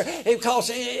chaser,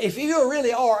 because if you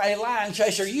really are a lion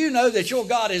chaser, you know that your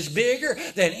God is bigger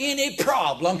than any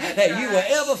problem that you will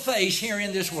ever face here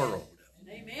in this world.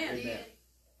 Amen.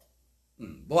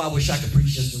 Boy, I wish I could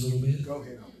preach just a little bit. Go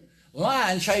ahead.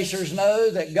 Lion chasers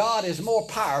know that God is more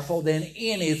powerful than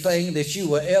anything that you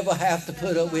will ever have to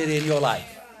put up with in your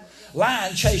life.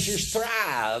 Lion chasers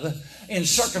thrive in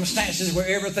circumstances where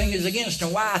everything is against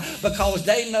them. Why? Because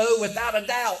they know without a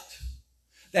doubt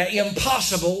that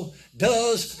impossible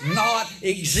does not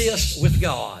exist with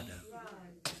God.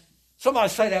 Somebody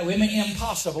say that with me.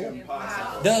 Impossible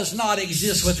does not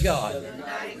exist with God.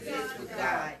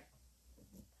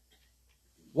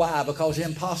 Why? Because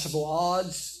impossible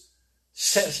odds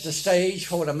sets the stage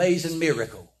for an amazing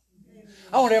miracle.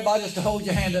 I want everybody just to hold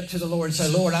your hand up to the Lord and say,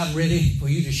 Lord, I'm ready for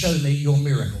you to show me your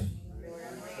miracle.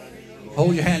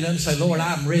 Hold your hand up and say, Lord,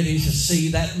 I'm ready to see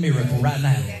that miracle right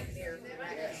now.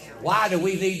 Why do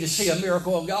we need to see a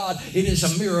miracle of God? It is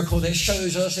a miracle that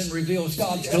shows us and reveals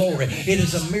God's glory. It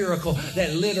is a miracle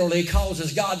that literally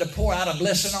causes God to pour out a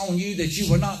blessing on you that you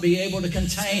will not be able to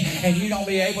contain and you don't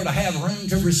be able to have room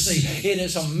to receive. It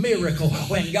is a miracle.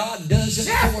 When God does it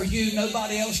for you,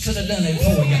 nobody else could have done it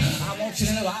for you. I want you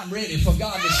to know I'm ready for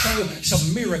God to show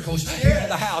some miracles here in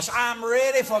the house. I'm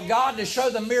ready for God to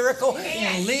show the miracle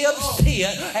in Liv's pit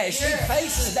as she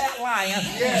faces that lion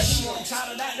and she walks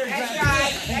out of that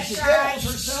pit and she throws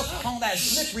herself on that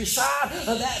slippery side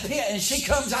of that pit and she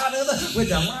comes out of it with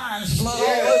the lion's blood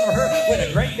all over her with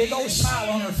a great big old smile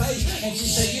on her face, and she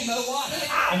said, you know what?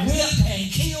 I whipped and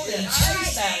killed and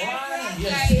chased that lion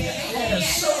in a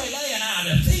snowy day and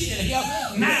I defeated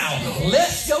him. Now,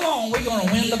 let's go on. We're going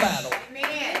to win the battle.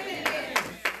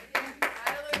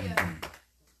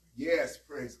 Yes,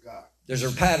 praise God. There's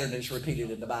a pattern that's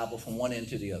repeated in the Bible from one end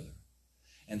to the other.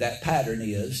 And that pattern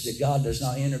is that God does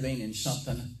not intervene in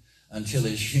something until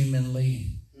it's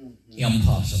humanly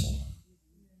impossible.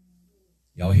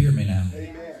 Y'all hear me now?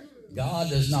 Amen. God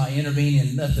does not intervene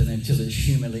in nothing until it's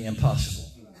humanly impossible.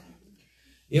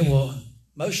 It will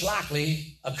most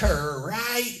likely occur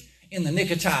right in the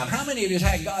nick of time. How many of you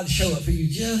had God show up for you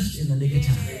just in the nick of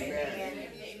time?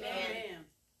 Amen.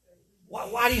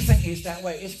 Why do you think it's that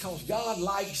way? It's because God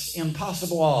likes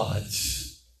impossible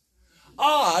odds.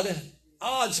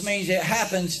 Odds means it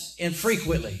happens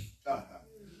infrequently.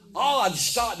 Odds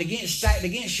stacked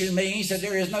against you means that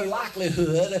there is no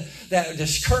likelihood that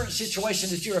this current situation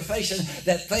that you're facing,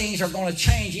 that things are going to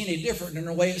change any different than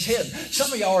the way it's heading.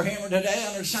 Some of y'all are hearing today,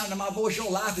 under the sound of my voice,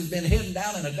 your life has been heading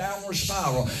down in a downward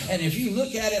spiral. And if you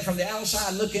look at it from the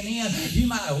outside looking in,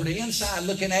 or the inside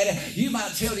looking at it, you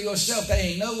might tell to yourself, there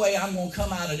ain't no way I'm going to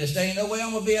come out of this. There ain't no way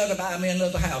I'm going to be able to buy me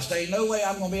another house. There ain't no way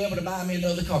I'm going to be able to buy me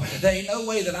another car. There ain't no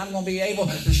way that I'm going to be able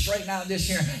to straighten out this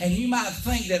here. And you might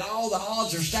think that all the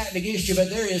odds are stacked against you, but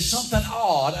there is something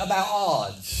odd about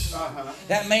odds.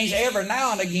 That means every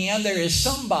now and again there is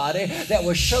somebody that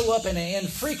will show up in an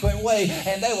infrequent way,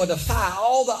 and they will defy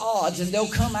all the odds, and they'll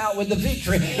come out with the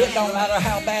victory. It don't matter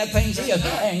how bad things is.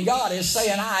 And God is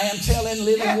saying, I am telling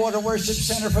Living Water Worship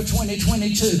Center for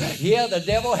 2022, yeah, the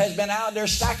devil has been out there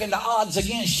stacking the odds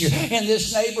against you. In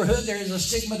this neighborhood, there is a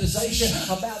stigmatization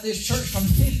about this church from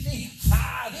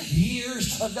 55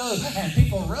 years ago, and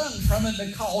people run from it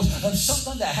because of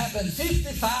something that happened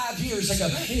 55 years ago.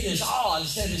 It is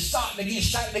odds that is stacked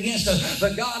against us.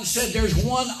 But God said there's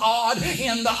one odd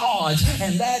in the odds,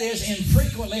 and that is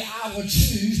infrequently I will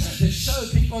choose to show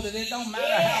people that it don't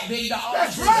matter how big the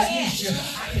odds is against you.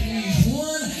 I can use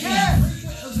one infrequent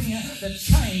event to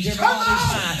change everybody's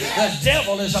mind. The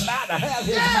devil is about to have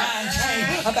his mind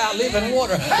changed about living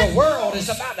water. The world is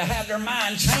about to have their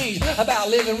mind changed about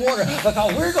living water,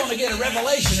 because we're going to get a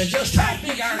revelation of just how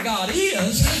big our God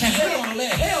is, and we're going to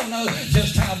let hell know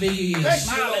just how big he is.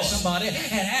 Smile at somebody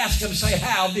and ask them, say,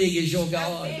 how big is your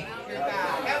God?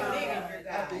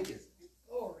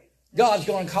 God's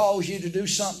going to cause you to do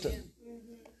something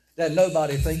that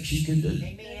nobody thinks you can do.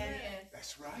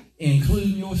 That's right.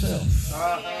 Including yourself.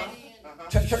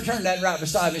 Turn that right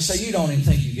beside me and say, you don't even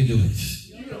think you can do it.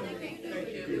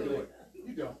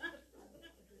 You don't.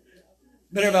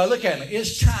 But everybody look at me.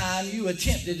 It's time you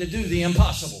attempted to do the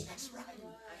impossible.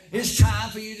 It's time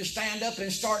for you to stand up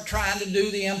and start trying to do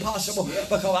the impossible,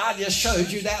 because I just showed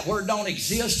you that word don't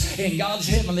exist in God's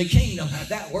heavenly kingdom.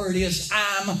 That word is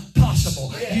I'm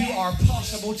possible. You are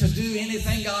possible to do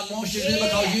anything God wants you to do,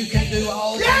 because you can do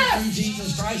all things through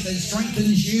Jesus Christ that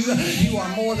strengthens you. You are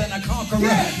more than a conqueror.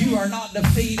 You are not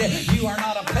defeated. You are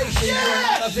not a patient. You are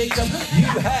not a victim. You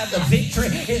have the victory.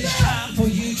 It's time for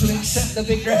you to accept the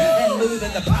victory and move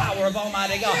in the power of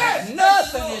Almighty God.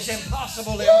 Nothing is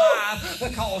impossible in life,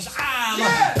 because I'm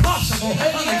possible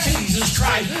under Jesus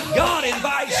Christ. God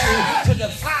invites you to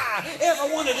defy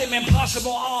every one of them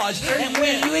impossible odds. And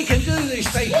when we can do these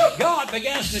things, God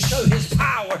begins to show his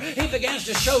power. He begins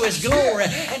to show his glory.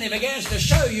 And he begins to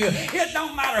show you it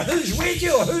don't matter who's with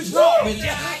you or who's not with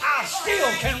you. I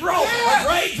still can roll a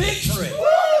great victory.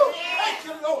 Thank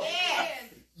you, Lord.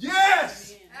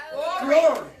 Yes.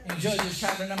 Glory. In Judges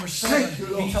chapter number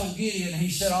 7, he told Gideon, he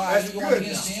said, all right, you're going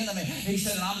against the enemy. He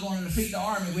said, and I'm going to defeat the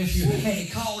army with you. And he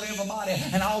called everybody,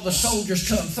 and all the soldiers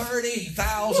come.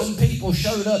 30,000 people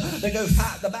showed up to go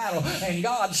fight the battle. And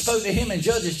God spoke to him in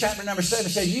Judges chapter number 7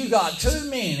 and said, you got too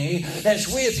many that's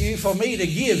with you for me to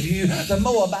give you the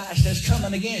Moabites that's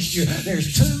coming against you.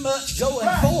 There's too much going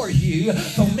for you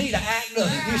for me to act up.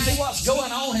 You see what's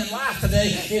going on in life today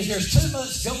is there's too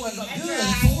much going good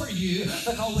for you,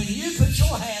 because when you put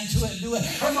your hand to it and do it,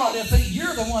 everybody think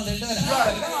you're the one that done it.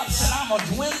 But God said, I'm going to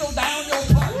dwindle down your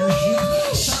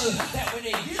partnership so that when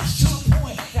it gets to a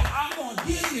point that I'm going to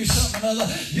give you something other,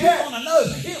 you're going to know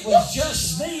it was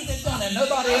just me that done it.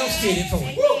 Nobody else did it for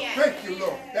you. Thank you,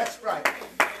 Lord. That's right.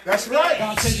 That's right.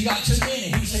 God said, you got too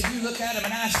many. He said, you look at them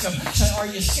and ask them, say, are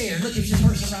you scared? Look at your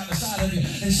person right beside of you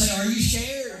and say, are you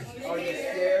scared? Are you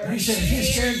scared? And he said, if you're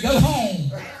scared, go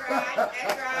home. That's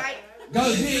right.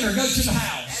 Go here, go to the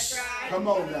house. Come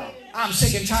on now. I'm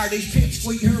sick and tired of these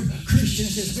pipsqueak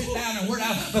Christians that's bit down and we're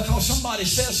out because somebody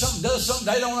says something, does something,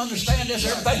 they don't understand this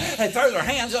or everything. They throw their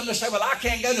hands up and say, well, I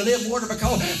can't go to Living Water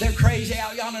because they're crazy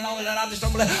out yonder and all of that. I just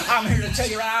don't believe. I'm here to tell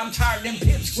you, I'm tired of them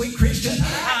pipsqueak Christians.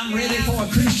 I'm ready for a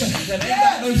Christian that ain't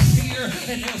got no fear,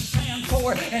 and they'll stand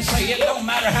for it and say, it don't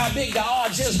matter how big the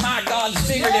odds is, my God's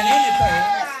bigger than anything.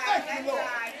 Thank you, Lord.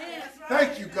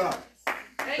 Thank you, God.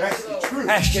 That's the truth.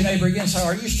 Ask your neighbor again, say,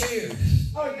 are you scared?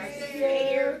 Are you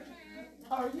scared?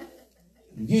 Are you?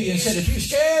 Gideon said, if you're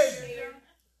scared,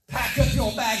 pack up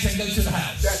your bags and go to the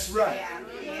house. That's right.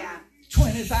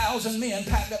 20,000 men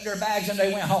packed up their bags and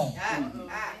they went home.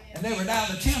 And they were down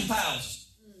to 10,000.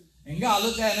 And God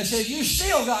looked at them and said, you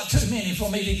still got too many for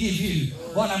me to give you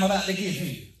what I'm about to give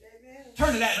you.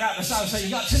 Turn to that right beside and say,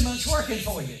 you got too much working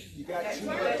for you. You got too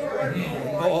much working for you.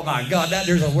 Oh my God,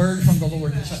 there's a word from the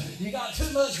Lord. You got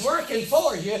too much working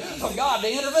for you for God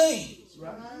to intervene.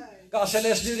 God said,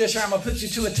 let's do this here. I'm going to put you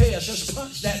to a test. Just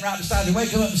punch that right beside you.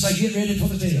 Wake up and say, get ready for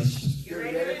the test. Get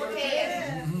ready for the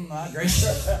test. My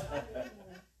gracious.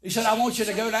 He said, I want you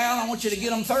to go down. I want you to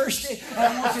get them thirsty. And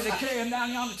I want you to carry them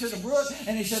down yonder to the brook.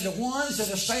 And he said, the ones that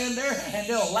will stand there and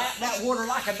they'll lap that water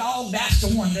like a dog, that's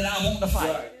the one that I want to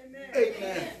fight. Right.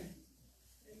 Amen.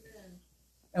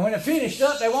 And when it finished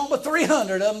up, there weren't but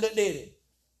 300 of them that did it.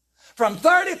 From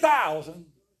 30,000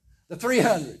 to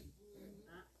 300.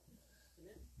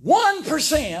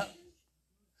 1%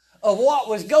 of what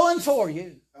was going for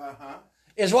you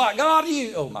is what God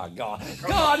used. Oh my God.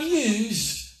 God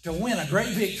used to win a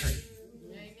great victory.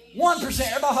 1%.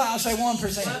 Everybody I say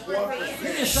 1%.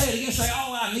 You just say it again. Say,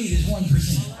 all I need is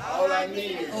 1%. All I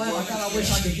need is 1%. Oh my God, I wish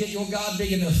I could get your God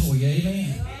big enough for you.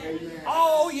 Amen. Amen.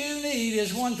 All you need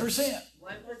is 1%. 1%.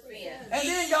 And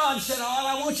then God said, all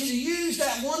right, I want you to use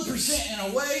that 1%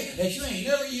 in a way that you ain't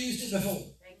never used it before.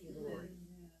 Thank you, Lord.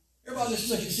 Everybody just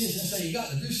look at this and say, you got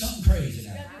to do something crazy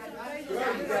now. You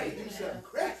got to do something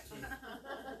crazy.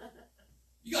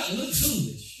 You got to look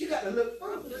foolish. You got to look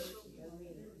foolish.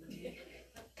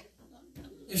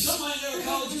 If somebody never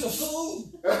called you a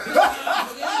fool, it's time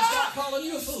for them to start calling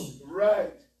you a fool.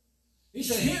 Right. He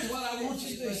said, here's what I want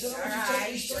you to do. He said, I want you to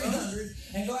take these 300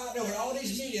 and go out there with all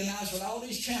these Midianites, with all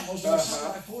these camels. There was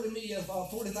something like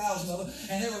 40,000 of them.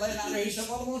 And they were laying out there. He said,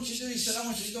 what I want you to do, he said, I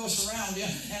want you to go surround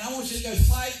them. And I want you to go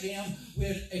fight them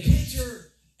with a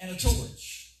pitcher and a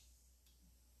torch.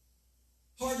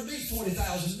 Hard to beat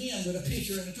 40,000 men with a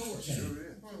pitcher and a torch. Sure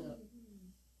is.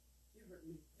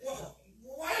 Well,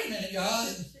 wait a minute,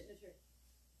 God.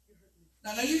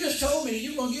 Now, you just told me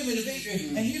you were going to give me the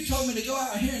victory, and you told me to go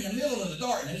out here in the middle of the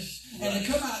darkness and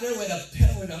to come out there with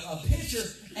a pitcher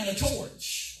and a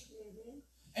torch,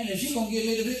 and that you're going to give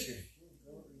me the victory.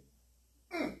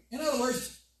 In other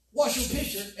words, what's your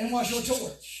pitcher and what's your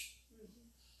torch?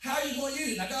 How are you going to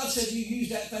use it? Now, God said you use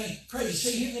that thing crazy.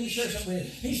 See, let me share something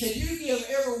with you. He said, you give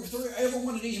every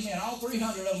one of these men, all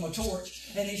 300 of them, a torch.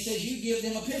 And he says, you give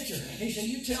them a pitcher. He said,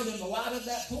 you tell them to light up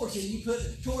that torch, and you put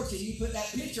the torch, and you put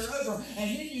that pitcher over,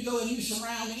 and then you go and you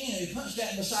surround the enemy. Punch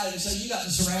that in the side and say, you got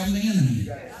to surround the enemy.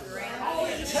 All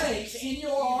it takes in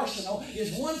your arsenal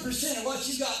is 1% of what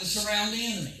you got to surround the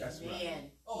enemy. That's right.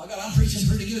 Oh my God, I'm preaching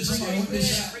pretty good. Somebody want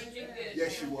this out.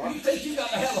 Yes, you are. You think you got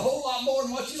to have a whole lot more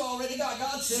than what you already got?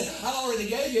 God said, I already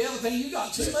gave you everything. You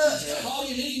got too much. All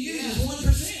you need to use is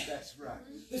 1%. That's right.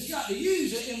 But you got to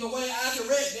use it in the way I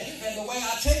direct it and the way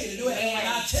I tell you to do it. And when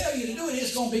I tell you to do it,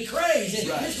 it's going to be crazy.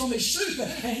 Right. It's going to be stupid.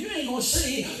 And you ain't going to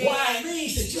see why it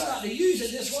means that you got to use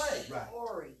it this way. Right.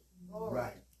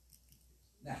 Right.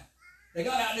 Now, they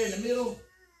got out there in the middle,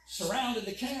 surrounded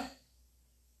the camp.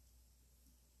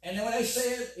 And then when they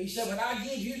said, he said, when I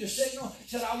give you the signal, he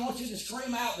said, I want you to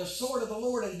scream out the sword of the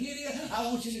Lord and Gideon. I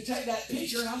want you to take that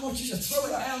pitcher and I want you to throw it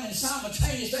down and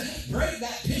simultaneously break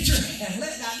that pitcher and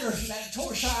let that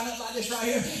torch shine up like this right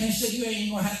here. And he said, you ain't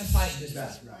even going to have to fight this guy.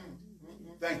 That's right.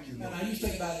 Thank you, Lord. Now you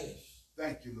think about this.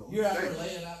 Thank you, Lord. You're out there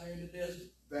laying out there in the desert.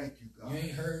 Thank you, God. You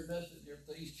ain't heard nothing.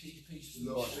 Everything's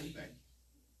peaceful. Lord, thank you.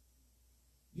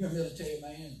 You're a military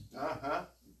man. Uh-huh.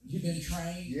 You've been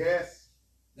trained. Yes.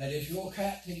 That if your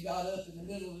captain got up in the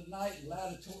middle of the night and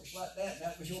lighted a torch like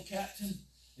that was your captain,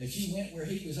 that you went where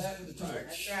he was at with the torch.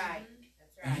 That's right.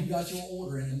 And you got your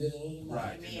order in the middle of the night.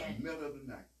 Right, in the middle of the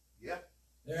night. Yep.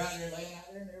 They're out there laying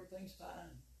out there and everything's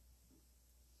fine.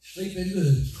 Sleeping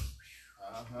good.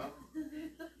 Uh-huh.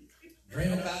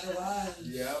 Dreaming about their lives.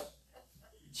 Yep.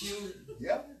 Children.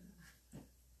 Yep.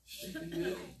 Sleeping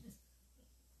good.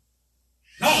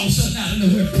 All of a sudden out of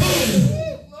nowhere, boom!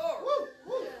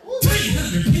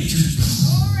 300 pictures.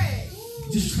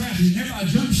 Just crashing. And everybody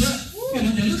jumps up. And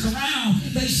when they look around,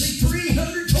 they see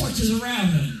 300 torches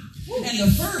around them. And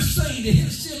the first thing that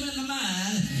hits them in the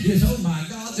mind is, oh my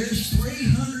God, there's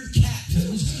 300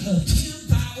 captains of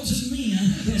 10,000 men.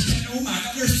 Oh my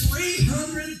God, there's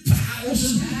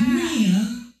 300,000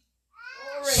 men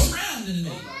surrounding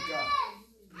me. Oh my God.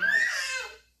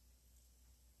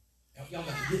 Y'all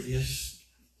got to get this.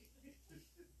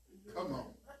 Come on.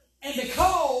 And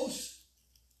because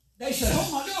they said, oh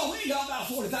my God, we ain't got about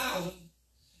 40,000,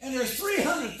 and there's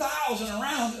 300,000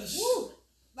 around us,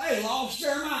 they lost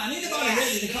their mind. Anybody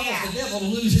ready to cause the devil to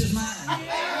lose his mind?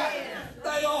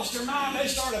 They lost their mind. They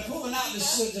started pulling out the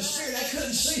spirit. They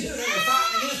couldn't see who they were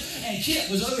fighting against. And Kit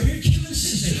was over here killing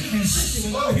Sissy. And Sissy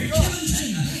was over here killing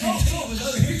Tina. And Tina was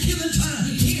over here killing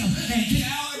Tim. And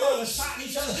everybody was fighting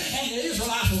each other. And the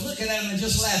Israelites were looking at them and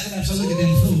just laughing at them. So look at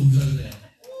them fools over there.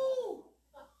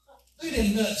 Look at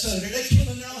them nuts over there. They're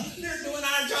killing their own. They're doing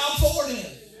our job for them.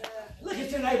 Look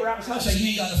at your neighbor outside and say, you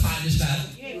ain't got to fight this battle.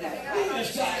 You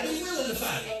just got to be willing to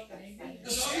fight.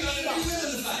 That's all you got to do, be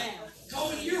willing to fight. Because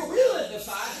when you're willing to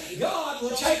fight, God will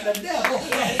take the devil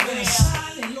that has been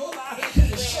assigned in your life to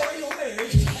destroy your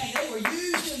marriage, and they will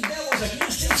use them devils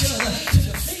against each other to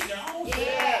defeat their own.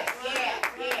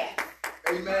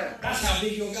 Amen. That's how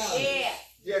big your God is.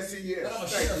 Yes, he is. But I'm going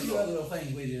to share a few other little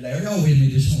things with you today. Are y'all with me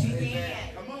this morning?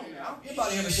 Come on now.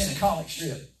 Anybody ever seen a comic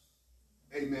strip?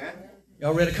 Amen.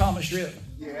 Y'all read a comic strip?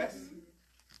 Yes.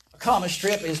 A comic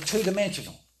strip is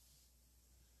two-dimensional.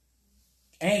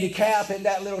 Andy Capp in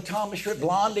that little comic strip,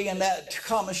 Blondie in that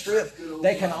comic strip,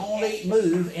 they can only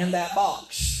move in that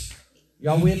box.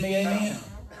 Y'all with me, amen?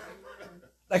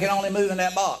 They can only move in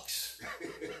that box.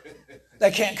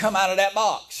 They can't come out of that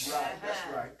box. Right,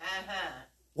 that's right.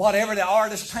 Whatever the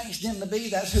artist paints them to be,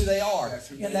 that's who they are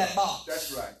in that box.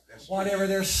 That's right. That's Whatever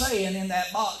they're saying in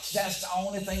that box, that's the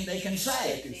only thing they can They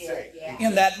say can say.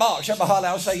 in that box. Everybody holler,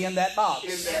 I'll say in that box.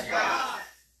 In that box.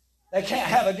 They can't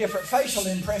have a different facial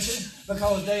impression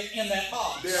because they're in that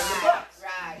box. They're in the box.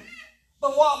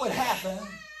 But what would happen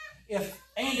if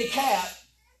Andy Capp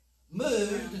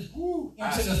moved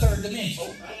into the third dimension?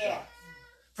 Oh my God.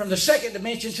 From the second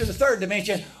dimension to the third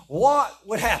dimension, what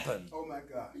would happen? Oh my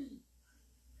God.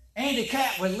 Andy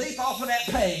Capp would leap off of that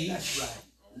page. That's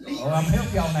right. Oh, I'm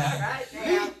helping y'all now.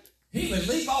 He would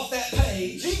leap off that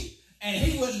page, and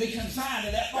he wouldn't be confined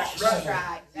to that box. That's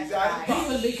right. That's right. He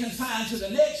would be confined to the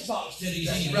next box that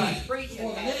he's in. right.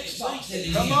 Or the next box that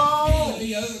he's Come in. on. He would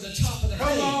be over the top of the Come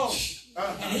on. page.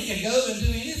 And he could go and do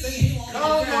anything he wanted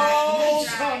Come to do. on.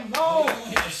 Come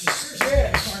on.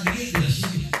 Starting to get this.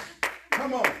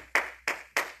 Come on.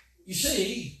 You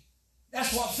see,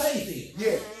 that's what faith is.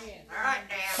 Yeah.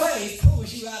 Faith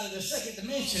pulls you out of the second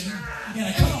dimension in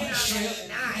a comic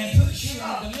strip and puts you in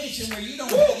a dimension where you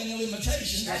don't have any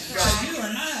limitations. So you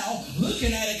are now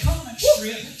looking at a comic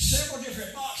strip, several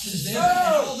different boxes there.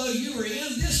 And although you were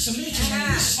in this dimension,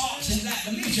 in this box, in that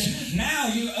dimension, now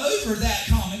you're over that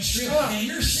comic strip and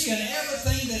you're seeing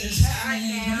everything that is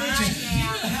happening in the dimension. You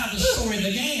know how the story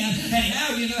began, and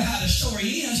now you know how the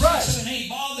story ends. So it ain't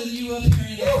bothering you up here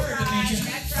in the third dimension.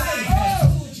 Faith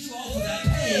has pulled you off of that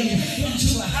page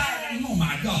into a higher, oh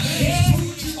my God, it's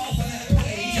pulled you off of that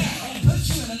page and put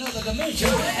you in another dimension,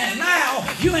 and now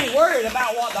you ain't worried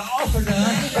about what the author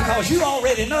done because you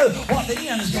already know what the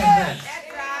end is going to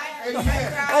be.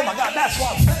 Oh my God, that's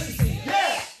what faith is.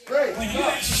 Yes. Great. When you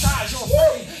exercise your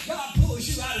faith, God pulls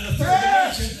you out of the third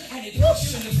dimension and He puts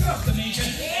you in the fourth dimension.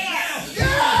 And now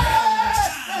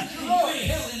you ain't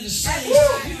held in the space. You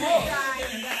ain't held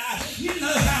there in that eye. You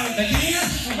know how it began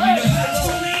and you know how it's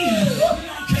going to end. You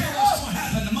don't care what's going to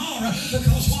happen tomorrow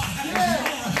because what happens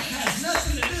tomorrow has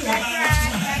nothing to do about what's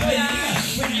going to happen in the end.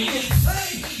 When you get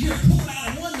faith, you're pulled out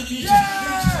of one dimension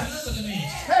into another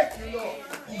dimension. Thank you, Lord.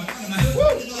 Oh my God, am I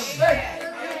helping you?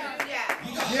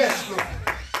 Yes, Lord.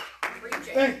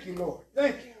 Thank you, Lord.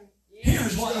 Thank you.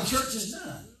 Here's what the church has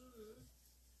done.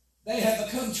 They have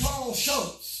become Charles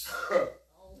Schultz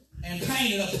and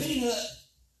painted a peanut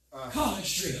comic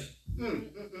strip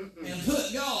and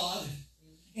put God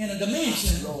in a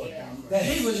dimension that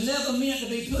He was never meant to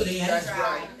be put in. That's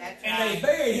right. And they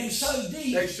buried Him so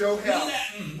deep. They sure have.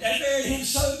 They buried Him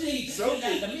so deep in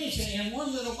that dimension in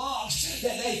one little box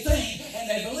that they think and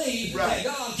they believe that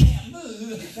God can't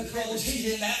move because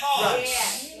He's in that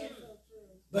box.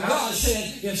 But God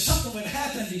said, if something would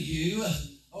happen to you,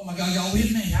 oh my God, y'all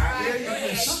with me?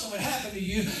 If something would happen to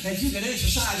you, that you can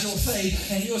exercise your faith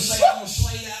and you'll say, I'm going to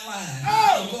slay that lion.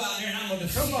 I'm going to go out there and I'm going to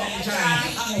defeat that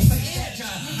giant. I'm going to face that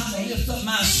giant. I'm going to lift up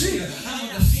my spear. I'm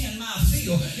going to defend my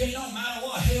field. It don't matter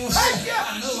what hell says.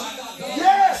 I know I got God.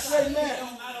 Yes, amen. It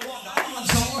don't matter what the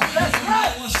odds are. That's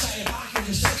right. If I can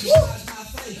just exercise my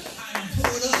faith, I am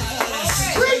pulled up out of that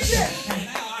situation. And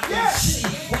now I can see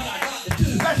what I got to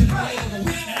do to be able to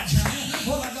win that giant.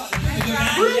 What I got to do to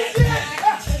go down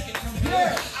and take it from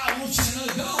here. I want you to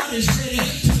know God is ready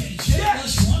to inject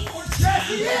us one more time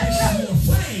with some more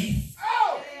faith.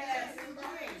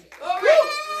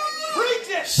 Preach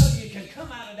it. So you can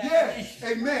come out of that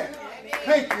dimension. Amen.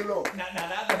 Thank you, Lord. Now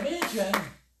that dimension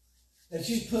that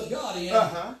you put God in,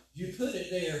 you put it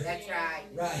there. That's right.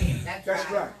 Right here.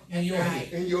 That's right. In your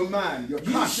head. In your mind, your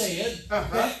You conscience.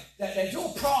 said that your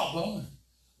problem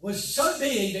was so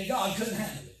big that God couldn't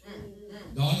handle it.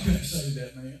 God couldn't save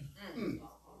that man.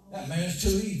 That man's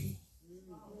too evil.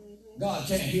 God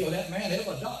can't heal that man.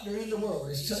 Every doctor in the world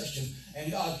has touched him,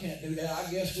 and God can't do that.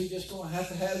 I guess we're just going to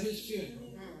have his funeral.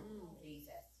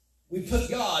 We put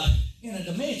God in a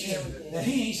dimension that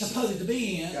he ain't supposed to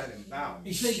be in. Got him bound.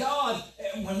 You see, God,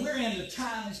 when we're in the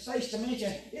time and space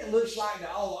dimension, it looks like that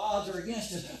all the odds are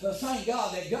against us. But thank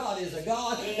God that God is a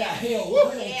God that held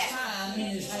time in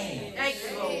his hand. Thank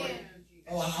you, Lord.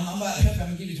 Oh, I'm about to help you. I'm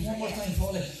going to give you one more thing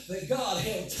for that. But God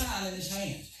held time in his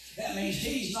hands. That means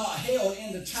he's not held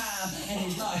into time and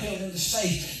he's not held into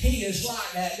space. He is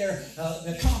like that there,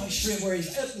 the comic strip where he's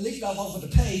leaped up off of the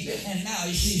page and now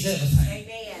he sees everything.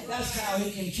 Amen. That's how he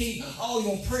can keep all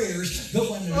your prayers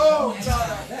going to the God.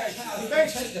 That's how he can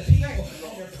take the people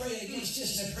and they're praying against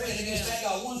this and they're praying against that.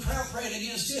 Got one crowd praying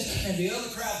against this and the other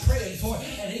crowd praying for it,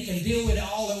 and he can deal with it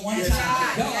all at one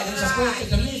time. God is above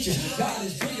the dimension. God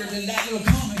is bigger than that little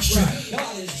comic strip.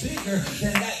 God is bigger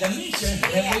than that dimension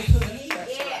that we put him in.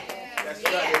 That's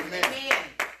right, amen.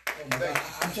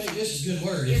 I'm telling you, this is a good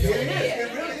word. It really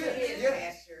is.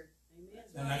 Yeah.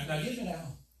 Now get it out.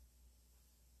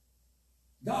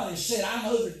 God has said, I'm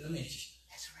over the dimension.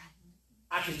 That's right.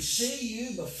 I can see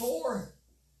you before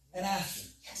and after.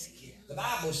 Yes, he can. The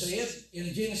Bible says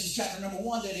in Genesis chapter number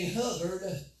 1 that he hovered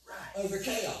over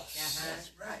chaos.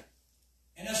 That's right.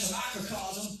 And that's a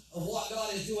microcosm of what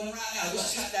God is doing right now.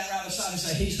 Just tap that right beside and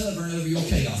say, he's hovering over your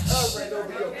chaos. Hovering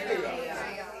over your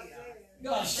chaos.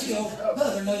 God's still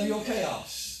hovering over your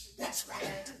chaos. That's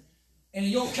right. And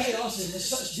your chaos is in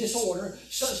such disorder,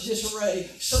 such disarray,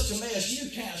 such a mess, you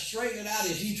can't straighten it out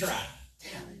if you try.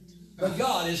 But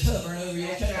God is hovering over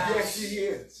your chaos. Yes, he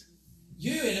is.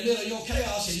 You in the middle of your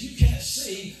chaos and you can't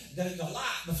see the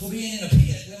light before being in a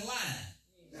pit with a line.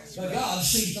 But God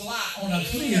sees the light on a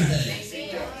clear day.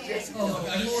 Oh my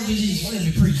God, Lord Jesus, let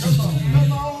me preach this morning.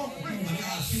 Come on, Oh my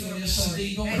God, I feel this so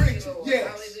deep. preach.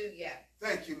 Yes. Hallelujah.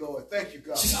 Thank you, Lord. Thank you,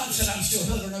 God. See, God said, I'm still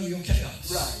hovering over your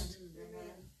chaos. Right.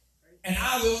 And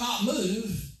I will not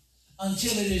move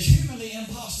until it is humanly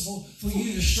impossible for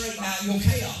you to straighten out your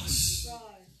chaos.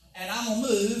 And I'm going to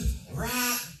move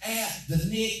right at the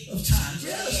nick of time.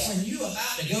 Just when you're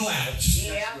about to go out.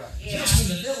 Just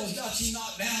when the devil's got you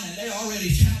knocked down and they already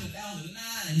counted down to 9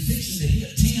 and fixing to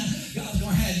hit 10, God's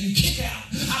going to have you kick out.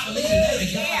 I believe today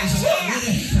that God is about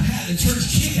ready to have the church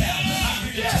kick out. I'm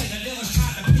here to tell you the devil's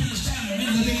trying to pin us down and win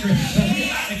the victory. But we're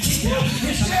about to kick out.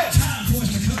 It's about time for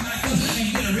us to come back up and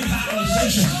get a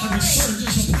revitalization, a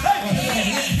resurgence of power, and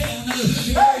let hell know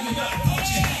where you got thought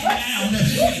you hang down.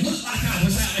 It looked like I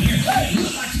was out of here. It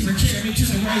looked like you were carrying me to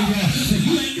the graveyard. But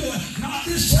you ain't doing, not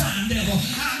this time, devil.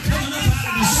 I'm coming up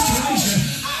out of the situation.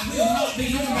 I will not be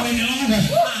normal any longer.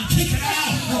 I'm kicking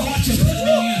out of what you put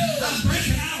me in. I'm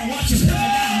breaking out of what you put me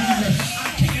down under.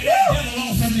 I'm kicking that devil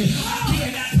off of me. I'm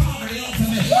kicking that poverty off of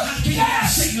me. I'm kicking that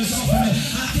sickness off of me.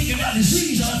 I'm kicking that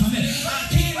disease off of me. I'm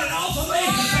kicking it off of me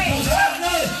because I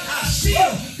know I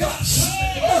still got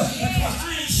something to do because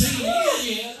I ain't seen the end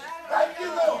yet. Thank you,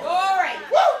 Lord. Glory.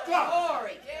 Woo, God.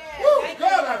 Glory. Woo, Thank you,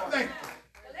 God, I Lord. thank you.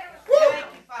 Thank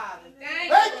you, Father.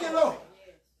 Thank you, Lord.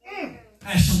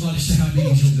 Ask somebody, say, how big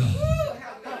is your God?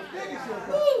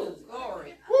 Woo.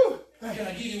 Glory. Woo. Can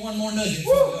I give you one more nugget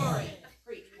for your heart?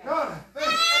 Preach. God, I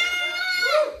thank you.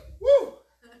 Woo. Woo.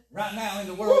 Right now in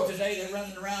the world today, they're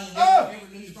running around and every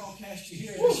news broadcast you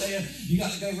hear, they're saying, you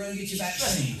got to go run and get your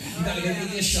vaccine. You got to go get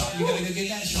this shot. You got to go get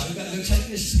that shot. You got to go take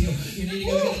this pill. You need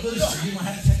to go get a booster. You're going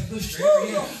to have to take a booster every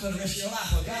year for the rest of your life.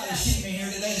 Well, God has sent me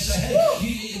here today to say, hey,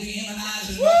 you need to be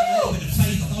immunized and with the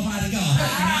faith of Almighty God.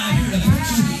 And I'm here to put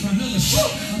you for another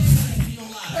shot of faith in your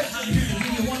life. I'm here to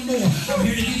give you one more. I'm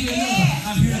here to give you another.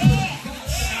 I'm here to put God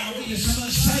said, I'm going to give you so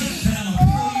much faith that I'm going to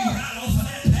pull you right off of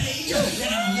that page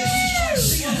and I'm going to let you start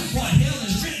seeing what hell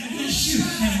is written against you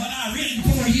and what I've written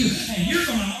for you. And you're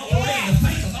going to operate in the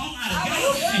faith of Almighty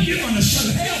God and you're going to show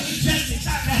hell just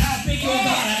exactly how big your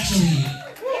God actually is.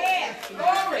 Yeah.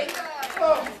 Glory.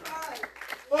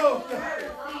 Oh, God.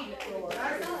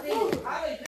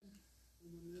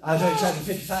 Isaiah chapter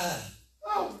 55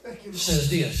 Oh, thank you. says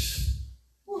this.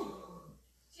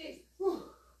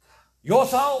 Your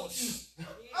thoughts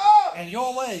Oh, and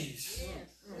your ways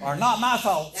are not my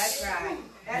thoughts That's right. and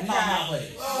That's not right. my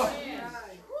ways.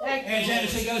 Thank And you.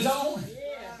 Genesis he goes on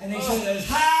and he says, as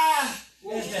high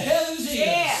as the heavens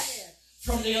is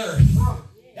from the earth.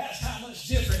 That's how much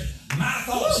different my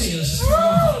thoughts is from your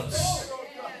thoughts.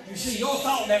 You see, your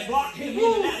thought that blocked him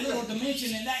into that little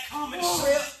dimension in that comic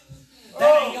strip,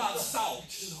 that ain't God's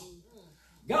thoughts.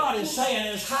 God is saying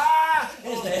as high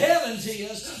as the heavens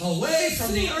is away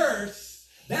from the earth,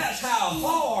 that's how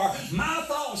far my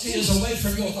thoughts is away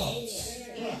from your thoughts.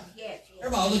 Yes.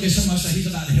 Everybody look at somebody and say, he's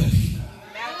about to help you.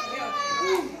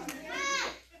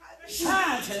 Yes.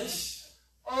 Scientists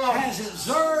has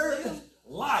observed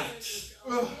light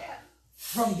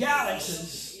from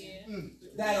galaxies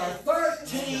that are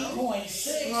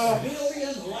 13.6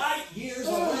 billion light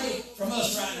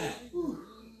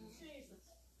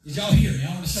Did y'all hear me?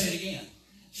 I want to say it again.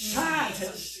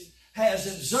 Scientists has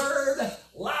observed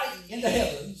light in the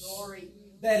heavens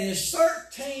that is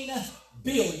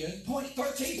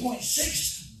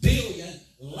 13.6 billion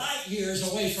light years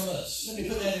away from us. Let me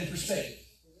put that in perspective.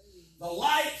 The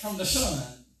light from the sun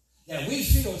that we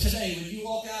feel today when you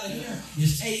walk out of here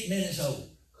is 8 minutes old.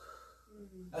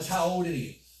 That's how old it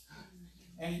is.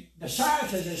 And the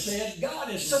scientists have said God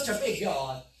is such a big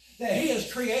God that He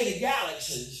has created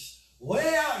galaxies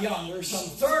way out yonder, some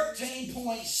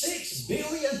 13.6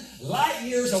 billion light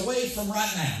years away from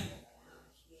right now.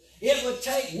 It would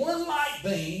take one light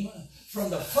beam from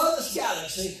the furthest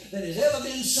galaxy that has ever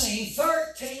been seen,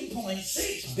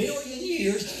 13.6 billion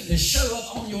years, to show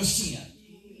up on your skin.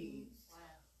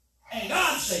 And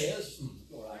God says,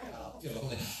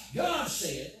 God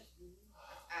said,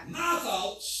 my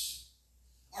thoughts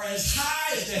are as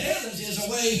high as the heavens is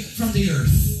away from the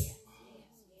earth.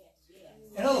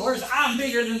 In other words, I'm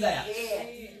bigger than that.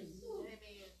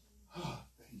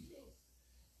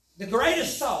 The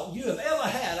greatest thought you have ever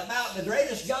had about the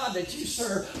greatest God that you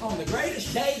serve on the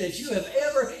greatest day that you have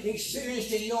ever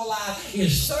experienced in your life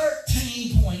is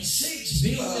 13.6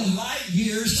 billion light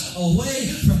years away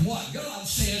from what God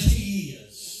says He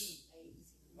is.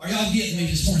 Are y'all getting me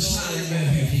this morning? Smile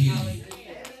here to you.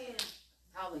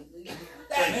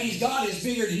 That means God is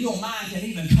bigger than your mind can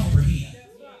even comprehend.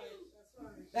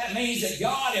 That means that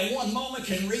God in one moment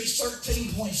can reach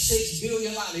 13.6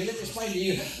 billion light years. Let me explain to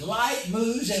you. Light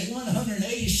moves at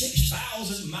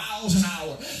 186,000 miles an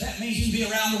hour. That means you can be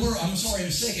around the world. I'm sorry, in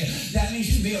a second. That means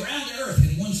you can be around the earth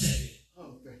in 1 second.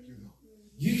 Oh, thank you, Lord.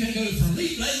 You can go from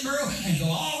Bladenboro and go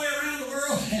all the way around the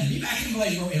world and be back in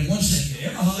Bladenboro in 1 second.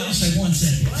 Everybody else say 1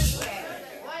 second.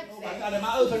 Oh my God, am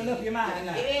I opening up your mind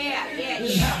now? Yeah.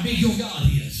 This is how big your God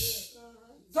is.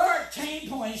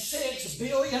 13.6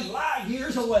 billion light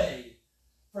years away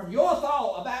from your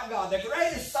thought about God, the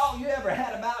greatest thought you ever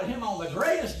had about Him on the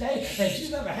greatest day that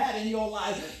you've ever had in your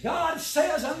life. God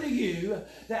says unto you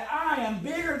that I am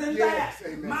bigger than that.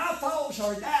 Amen. My thoughts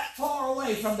are that far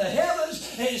away from the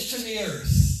heavens as to the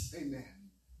earth. Amen.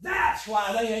 That's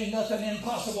why they ain't nothing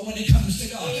impossible when it comes to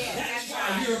God. That's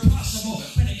why you're possible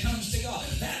when it comes to God.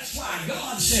 That's why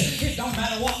God said it don't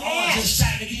matter what odds is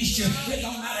stacked against you. It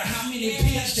don't matter how many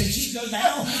pits that you go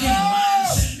down in the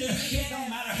mindset there. It don't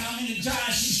matter how many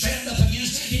giants you stand up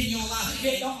against in your life.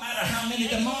 It don't matter how many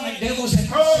demonic devils have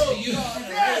come to you and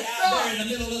laid out there in the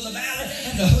middle of the valley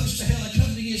and the host of hell have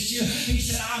come against you. He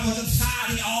said, I will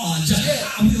defy the odds.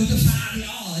 I will defy the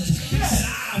odds. He said,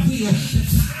 I will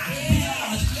defy the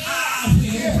odds. I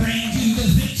will bring you the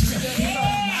victory. It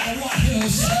don't matter what hell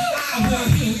says. I will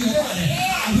heal your body.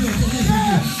 I will deliver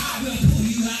you. I will pull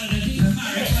you out of the deep and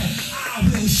miry clay. I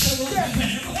will show up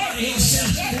when everybody else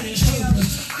says that it's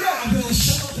hopeless. I will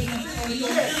show up in the middle of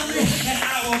your enemy, and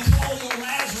I will call your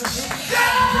Lazarus out of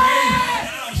the grave,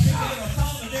 and I'll take every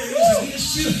thought that there is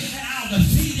against you, and I'll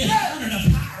defeat it under the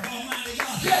power of Almighty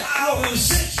God. I will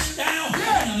set you down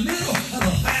in the middle of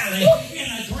a valley in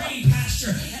a green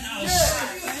pasture, and I'll serve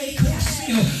you a course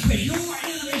meal with your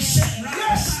enemy sitting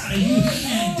right beside of you,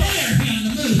 and dare him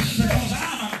to move, because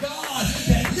I'm a God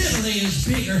that literally is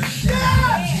bigger than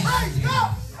Praise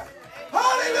God.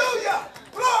 Hallelujah.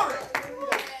 Glory.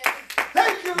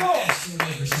 Thank you, Lord. Ask your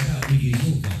neighbor, say, how big is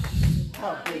your God?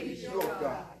 How big is your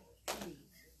God?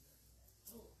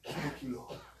 Thank you,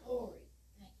 Lord.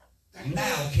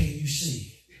 Now can you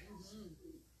see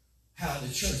how the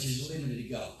church is limited to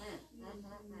God?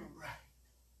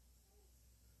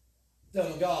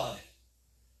 The God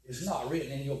is not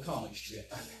written in your comic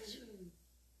strip.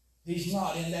 He's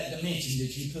not in that dimension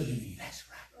that you put him in. That's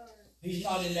right. He's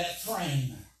not in that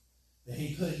frame that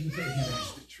you put him in.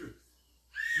 That's the truth.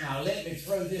 Now let me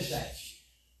throw this at you.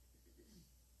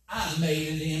 I'm made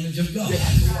in the image of God.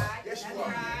 Yes, you are. Yes, you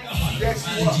are. God, Yes,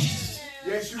 you are. Jesus.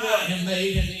 Yes, you I are. am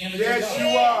made in the image of Yes, God. you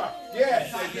are. Yes.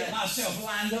 If I get myself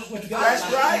lined up with God, That's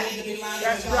I right. need to be lined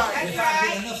That's up with God. right. If I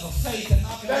get enough of faith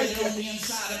inoculated Thank on you. the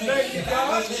inside of me, Thank you, if I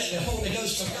God. let the Holy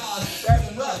Ghost of God That's put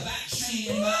another right.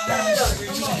 vaccine in my That's lungs, right.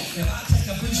 spiritually, Come on. if I take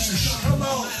a booster shot of Come on.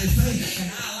 Almighty faith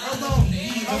and I line Come up on. in the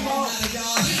image of Come on. Almighty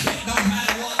God, it don't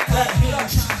matter what thought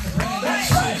hell tries to bring That's against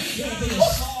me. right. It'll be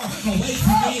as far away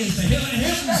from me as the heaven and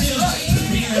heavens is to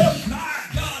the earth. My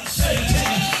God said to me,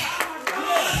 I'm a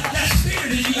God that's bigger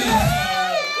than you.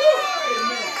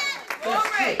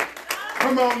 Glory.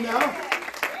 Come on now.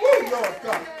 Woo, Lord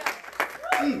God.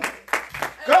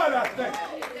 God, I thank you.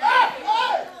 Hey.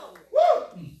 Woo.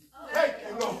 Thank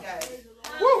you, Lord.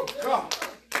 Woo, God.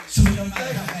 So it don't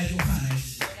matter how bad your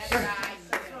finances is.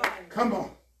 Come on.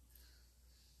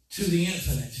 To the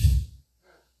infinite,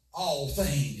 all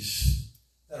things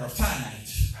that are finite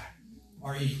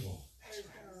are equal.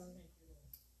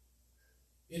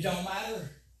 It don't matter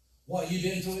what you've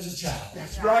been through as a child.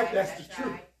 That's right. That's the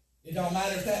truth. It don't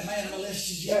matter if that man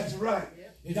molested you. That's right.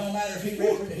 It don't matter if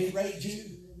he raped you.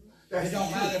 It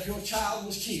don't matter if your child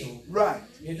was killed. Right.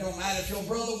 It don't matter if your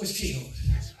brother was killed.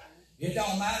 It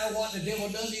don't matter what the devil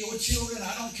done to your children.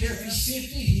 I don't care if he's 50,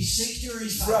 he's 60, or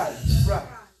he's 5. Right. Right.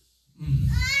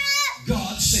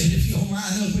 God said, if you'll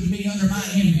line up with me under my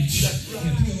image, if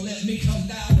you'll let me come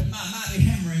down with my mighty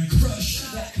hammer and crush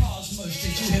that cosmos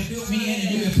that you have built me in and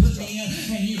you have put me in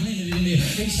and you limited me.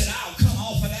 He said, I'll come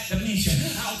off of that dimension.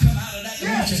 I'll come out of that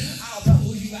dimension. I'll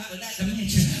pull you out of that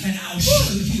dimension and I'll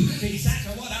show you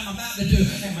exactly what I'm about to do.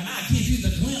 And when I give you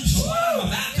the glimpse of what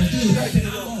I'm about to do, then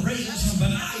I'm going to raise up some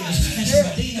Benaiahs and some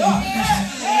Adina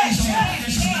and some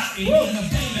mighty men of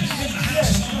David in the house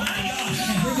of Almighty God.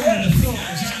 And we're going to defeat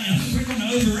our giant. We're going to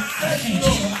override and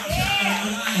kill our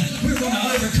giant. We're going to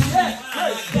overcome the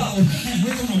wild gold. And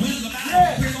we're going to win the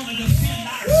battle. We're going to defend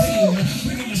our field.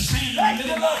 We're going to stand in the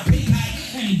middle of our peacock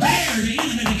and dare the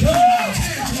enemy to come in our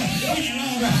territory any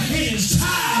longer. It is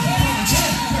time for the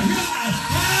church to realize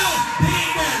how big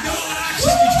their God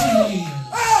actually truly is.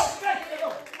 Oh, thank you,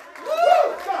 Lord. Woo,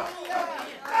 God.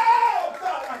 Oh,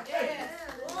 God, I thank you.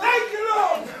 Thank you,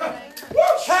 Lord.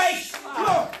 Woo, Chase,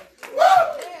 Lord. Woo,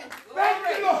 thank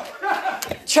you, Lord.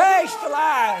 chase the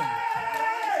lion.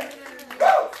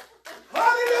 Woo,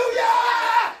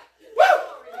 hallelujah. Woo,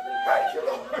 thank you,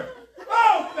 Lord.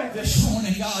 Oh, thank you. This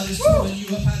morning, God is pulling you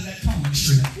up out of that comic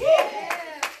strip.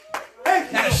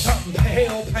 Thank you, That's something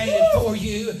hell painted for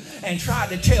you and tried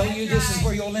to tell you this is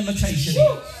where your limitation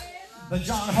is. But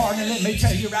John Harden, let me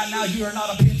tell you right now, you are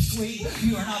not a pipsqueak.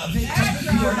 You are not a victim.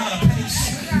 You are not a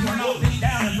patient. You are not beat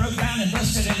down and broke down and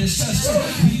busted and disgusted.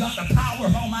 You got the power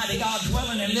of Almighty God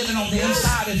dwelling and living on the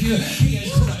inside of you. He has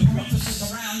put a parenthesis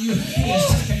around you. He has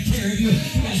taken care of you.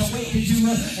 He has awakened you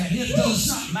up. And it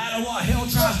does not matter what hell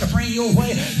tries to bring your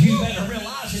way. You better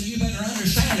realize and you better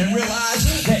understand and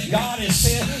realize that God has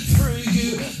said through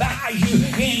you, by you,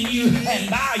 in you, and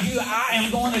by you, I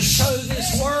am going to show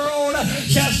this world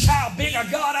just how big a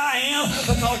God I am,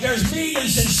 because there's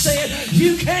millions that said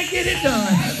you can't get it done,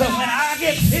 but when I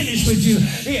get finished with you,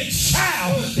 it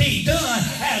shall be done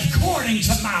according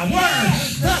to my word.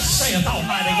 Thus saith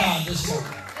Almighty God this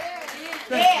morning.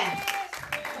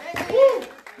 Woo.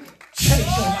 Chase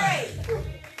your life.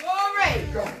 Glory.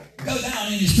 Go down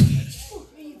in his presence.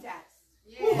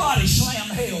 Body slam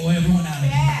hell, everyone out here.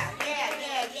 Yeah.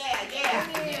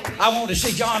 I want to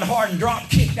see John Harden drop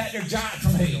kick that there giant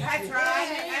from hell. That's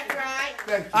right.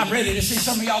 Thank you. I'm ready to see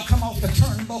some of y'all come off the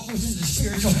turnbuckles into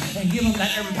spiritual and give them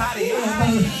that everybody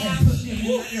elbow and put them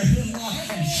in that their hemlock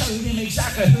and show them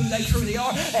exactly who they truly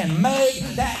are and make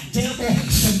that devil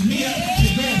submit to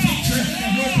their victory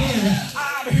and their glory.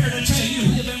 I'm here to tell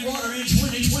you, Living Water in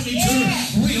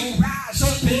 2022 will rise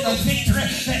up in the victory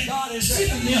that God has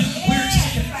given them. We're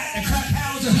taking back the crack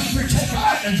houses. We're taking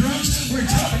back the drunks. We're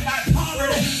taking back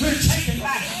poverty. We're taking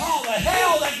back all the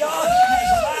hell that God has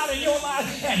allowed in your life.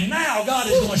 And now God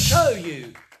is going to show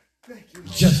you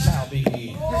just how big He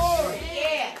is.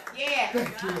 Yeah.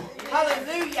 Thank you, Lord.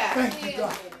 Hallelujah. Thank you,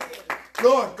 God.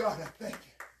 Lord God, I thank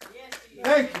you.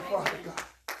 Thank you, Father God.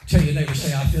 Tell your neighbor,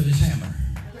 say, I feel His hammer.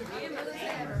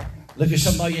 Look at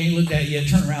somebody you ain't looked at yet.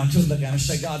 Turn around to him, look at him, and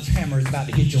say, God's hammer is about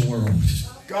to hit your world.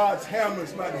 God's hammer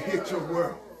is about to hit your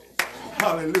world.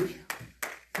 Hallelujah.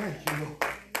 Thank you, Lord.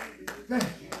 Thank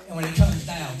you. And when it comes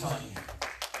down, Tanya,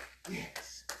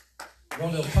 Yes. your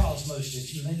little cosmos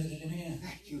that you limited him in,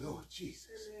 Thank you, Lord Jesus.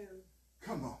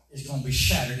 Come on. it's going to be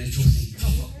shattered at your feet.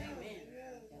 Come on.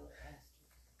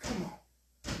 Come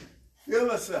on.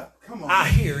 Fill us up. Come on. I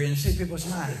hear in some people's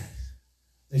mind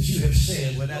that you have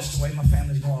said, well, that's the way my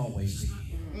family's going to always be.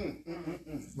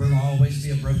 We're going to always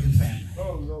be a broken family.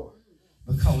 Oh, Lord.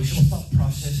 Because your thought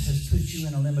process has put you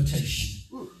in a limitation,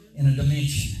 in a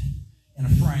dimension, in a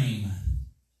frame,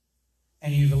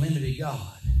 and you've limited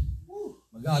God.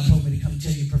 But God told me to come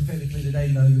tell you prophetically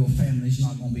today, no, your family's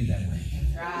not going to be that way.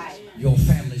 Right. Your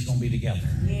family's going to be together.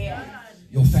 Yeah.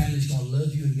 Your family's going to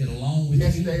love you and get along with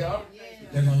Yes, you. they are.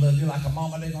 They're going to love you like a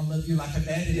mama. They're going to love you like a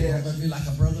daddy. They're going to love you like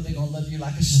a brother. They're going to love you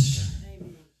like a sister.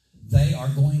 They are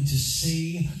going to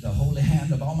see the holy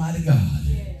hand of Almighty God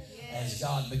as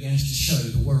God begins to show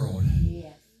the world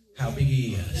how big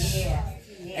He is.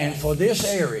 And for this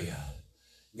area,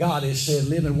 God has said,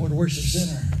 Living Word Worship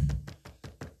Center,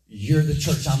 you're the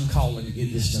church I'm calling to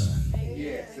get this done.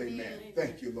 Yes, amen.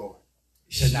 Thank you, Lord.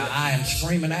 He said, now I am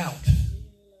screaming out.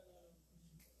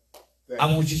 I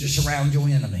want you to surround your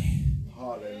enemy.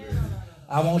 Hallelujah.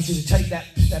 I want you to take that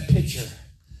picture.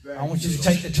 I want you to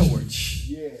take the torch.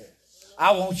 Yes.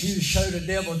 I want you to show the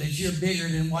devil that you're bigger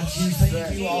than what you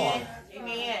think you are.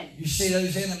 Amen. You see,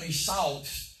 those enemies thought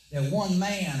that one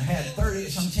man had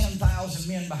 10,000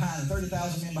 men behind him,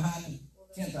 30,000 men behind him,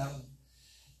 10,000.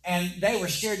 And they were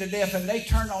scared to death, and they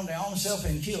turned on their own self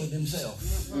and killed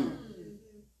themselves.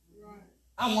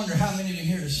 I wonder how many of you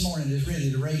here this morning is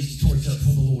ready to raise the torch up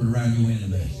for the Lord around your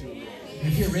enemy.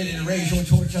 If you're ready to raise your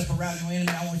torch up around your enemy,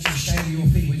 I want you to stand to your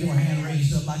feet with your hand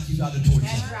raised up like you got a torch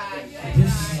up. This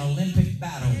is an Olympic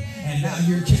battle, and now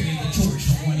you're carrying the torch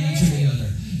from one end to the other.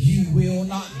 You will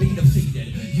not be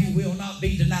defeated. You will not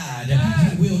be denied.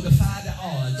 You will defy the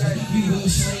odds. You will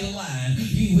slay the lion.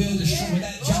 You will destroy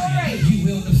that giant. You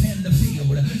will defend the field.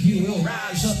 You will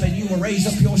rise up and you will raise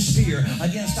up your spear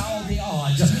against all the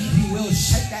odds. You will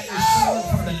take that sword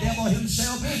from the devil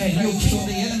himself and you'll kill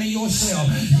the enemy yourself.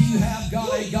 You have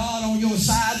got a God on your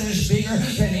side that's bigger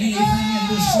than anything in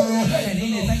this world and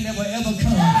anything that will ever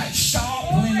come.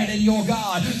 Stop limiting your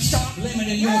God. Stop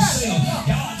limiting yourself.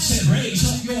 God said, raise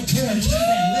up your torch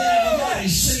and let everybody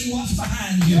see what's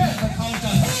behind you, because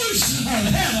the host of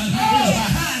heaven is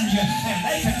behind you, and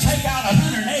they can take out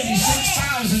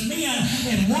 186,000 men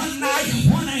in one night.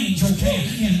 One angel can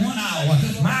in 1 hour.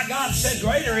 My God said,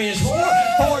 greater is more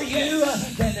for you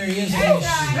than there is against you.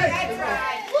 That's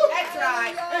right. That's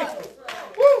right.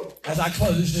 As I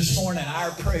close this morning,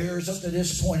 our prayers up to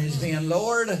this point has been,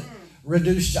 Lord,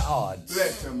 reduce the odds.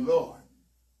 Bless him, Lord.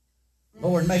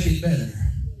 Lord, make it better.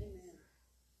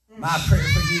 My prayer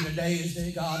for you today is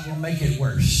that God will make it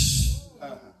worse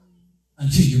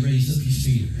until you raise up your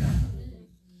spear.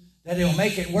 That He'll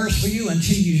make it worse for you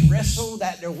until you wrestle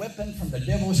that their weapon from the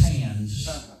devil's hands.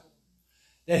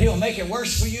 That He'll make it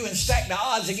worse for you and stack the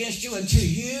odds against you until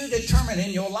you determine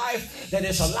in your life that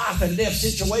it's a life and death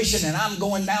situation and I'm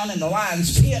going down in the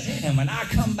lion's pit, and when I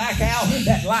come back out,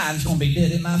 that lion's going to be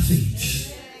dead at my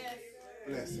feet.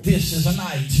 This is a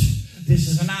night. This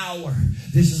is an hour.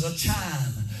 This is a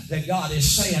time that God is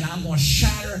saying, I'm going to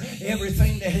shatter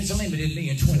everything that has limited me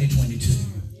in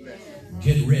 2022.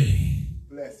 Get ready.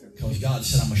 Because God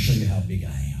said, I'm going to show you how big I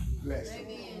am. Bless him.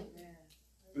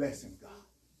 Bless him, God.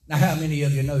 Now, how many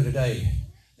of you know today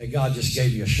that God just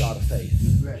gave you a shot of faith?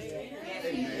 Bless him.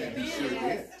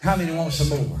 Amen. How many want some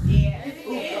more? Yes.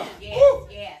 Yes.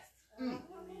 Yes.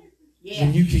 Yes.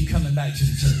 When you keep coming back to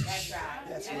the church. That's right.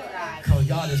 That's right. Because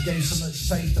God has given so much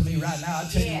faith to me right now. I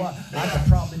tell you what, I could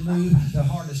probably move the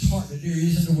hardest heart that there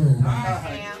is in the world right now. All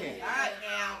right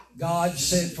now. God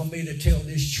said for me to tell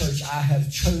this church, I have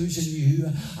chosen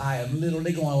you. I am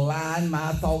literally going to align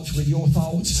my thoughts with your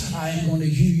thoughts. I am going to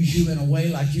use you in a way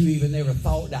like you even never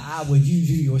thought that I would use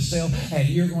you yourself. And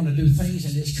you're going to do things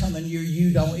in this coming year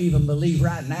you don't even believe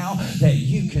right now that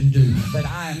you can do. But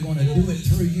I am going to do it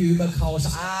through you because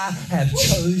I have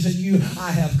chosen you.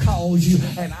 I have called you.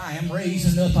 And I am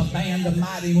raising up a band of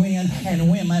mighty men and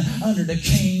women under the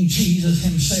King Jesus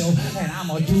himself. And I'm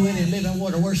going to do it in Living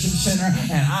Water Worship Center.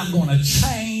 And I'm going to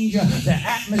change the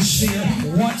atmosphere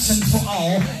once and for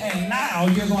all. And now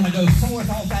you're going to go forth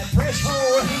off that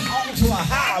threshold onto a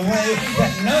highway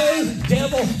that no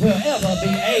devil will ever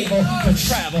be able to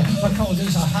travel, because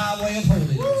it's a highway of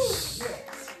holiness.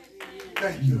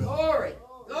 Thank you, Lord.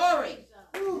 Glory.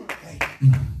 Glory.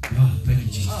 God, thank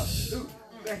you, Jesus.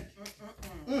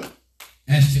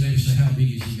 Ask your neighbor, say, how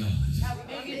big is your God? How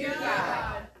big is your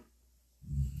God?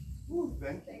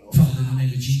 Thank you, Lord. Father, in the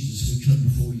name of Jesus, we come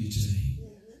before you today.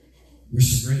 We're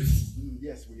so grateful.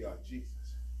 Yes, we are, Jesus.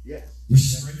 Yes. We're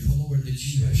so grateful, Lord, that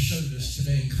you have showed us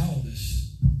today and called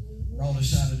us, brought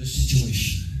us out of this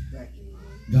situation. Thank you.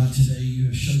 God, today you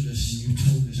have showed us and you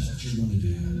told us what you're going to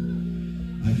do.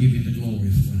 I give you the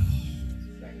glory for it all.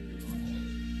 Thank you, Lord.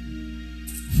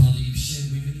 Father, you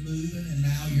said we've been moving, and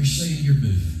now you're saying you're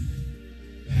moving.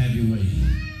 Have your way.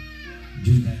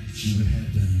 Do that you would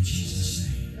have done in Jesus'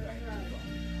 name.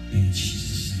 In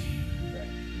Jesus' name.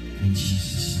 In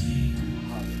Jesus' name.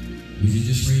 Would you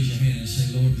just raise your hand and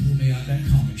say, Lord, pull me out of that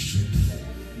comic strip.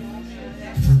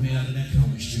 Pull me out of that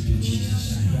comic strip in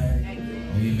Jesus' name.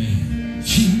 Amen.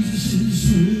 Jesus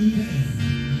is moving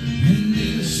in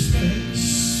this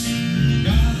place.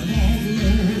 God of all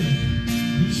glory,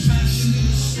 who's passing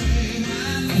this way.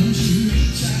 Why don't you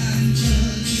reach out and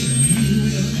touch him? You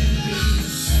will never be the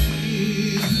same.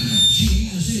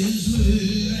 Jesus is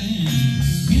moving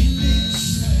in this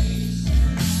place.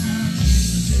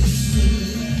 Jesus is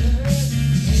moving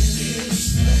in this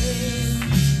place.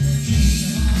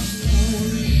 King of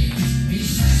glory,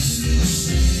 he's passing this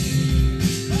way.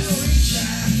 Oh, reach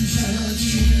out and touch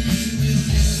him. You will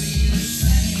never be the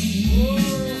same. Oh,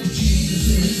 Jesus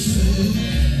is moving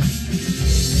in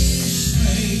this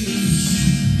place.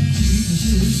 Jesus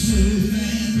is moving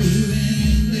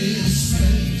in this place.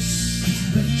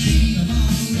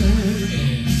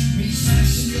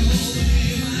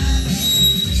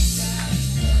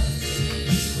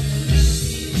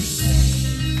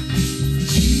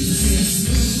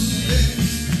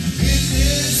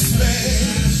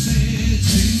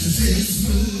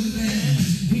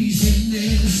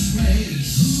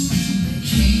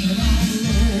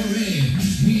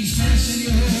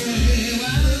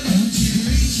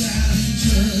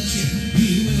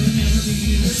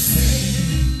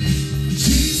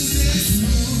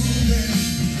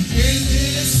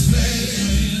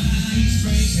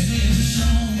 shaken every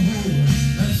stronghold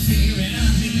of fear and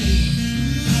unbelief.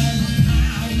 All the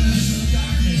powers of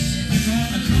darkness are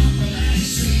gonna crumble and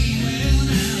see.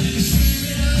 Well, now in the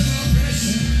spirit of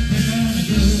oppression, we're gonna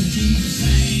go to Jesus'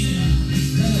 name.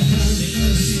 The Holy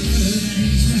Ghost is good and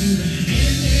He's moving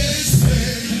in this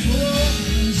place. Oh,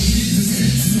 Jesus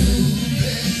is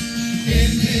moving in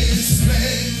this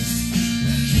place.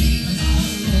 The King of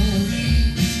all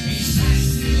glory, He's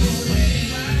passing your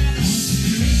way. Why don't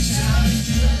you reach out and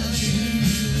touch Him?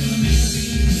 You'll never be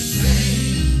the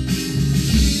same.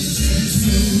 Jesus is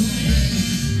moving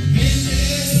in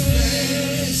this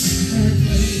place.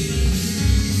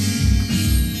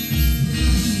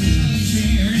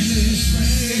 Here in this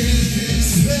place.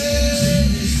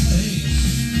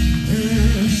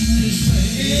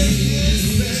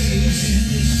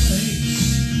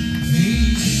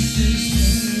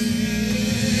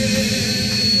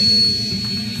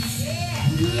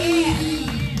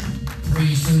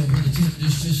 Praise the Lord, Brother Tim.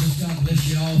 Dismissals. God bless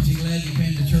you all. If you're glad you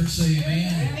came to church, say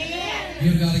amen.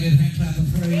 You've got to get a hand clap of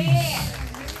praise.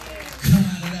 Come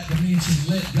out of that dimension.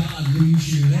 Let God use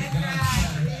you. Let God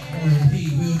shatter that world.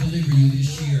 He will deliver you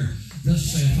this year. Thus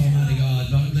saith Almighty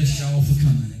God. God bless you all for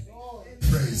coming.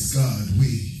 Praise God.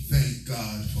 We thank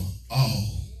God for all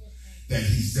that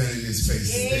He's done in this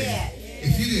place today.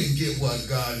 If you didn't get what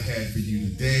God had for you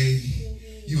today,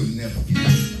 you will never get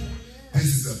it.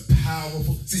 This is a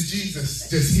powerful. See, Jesus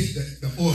just hit the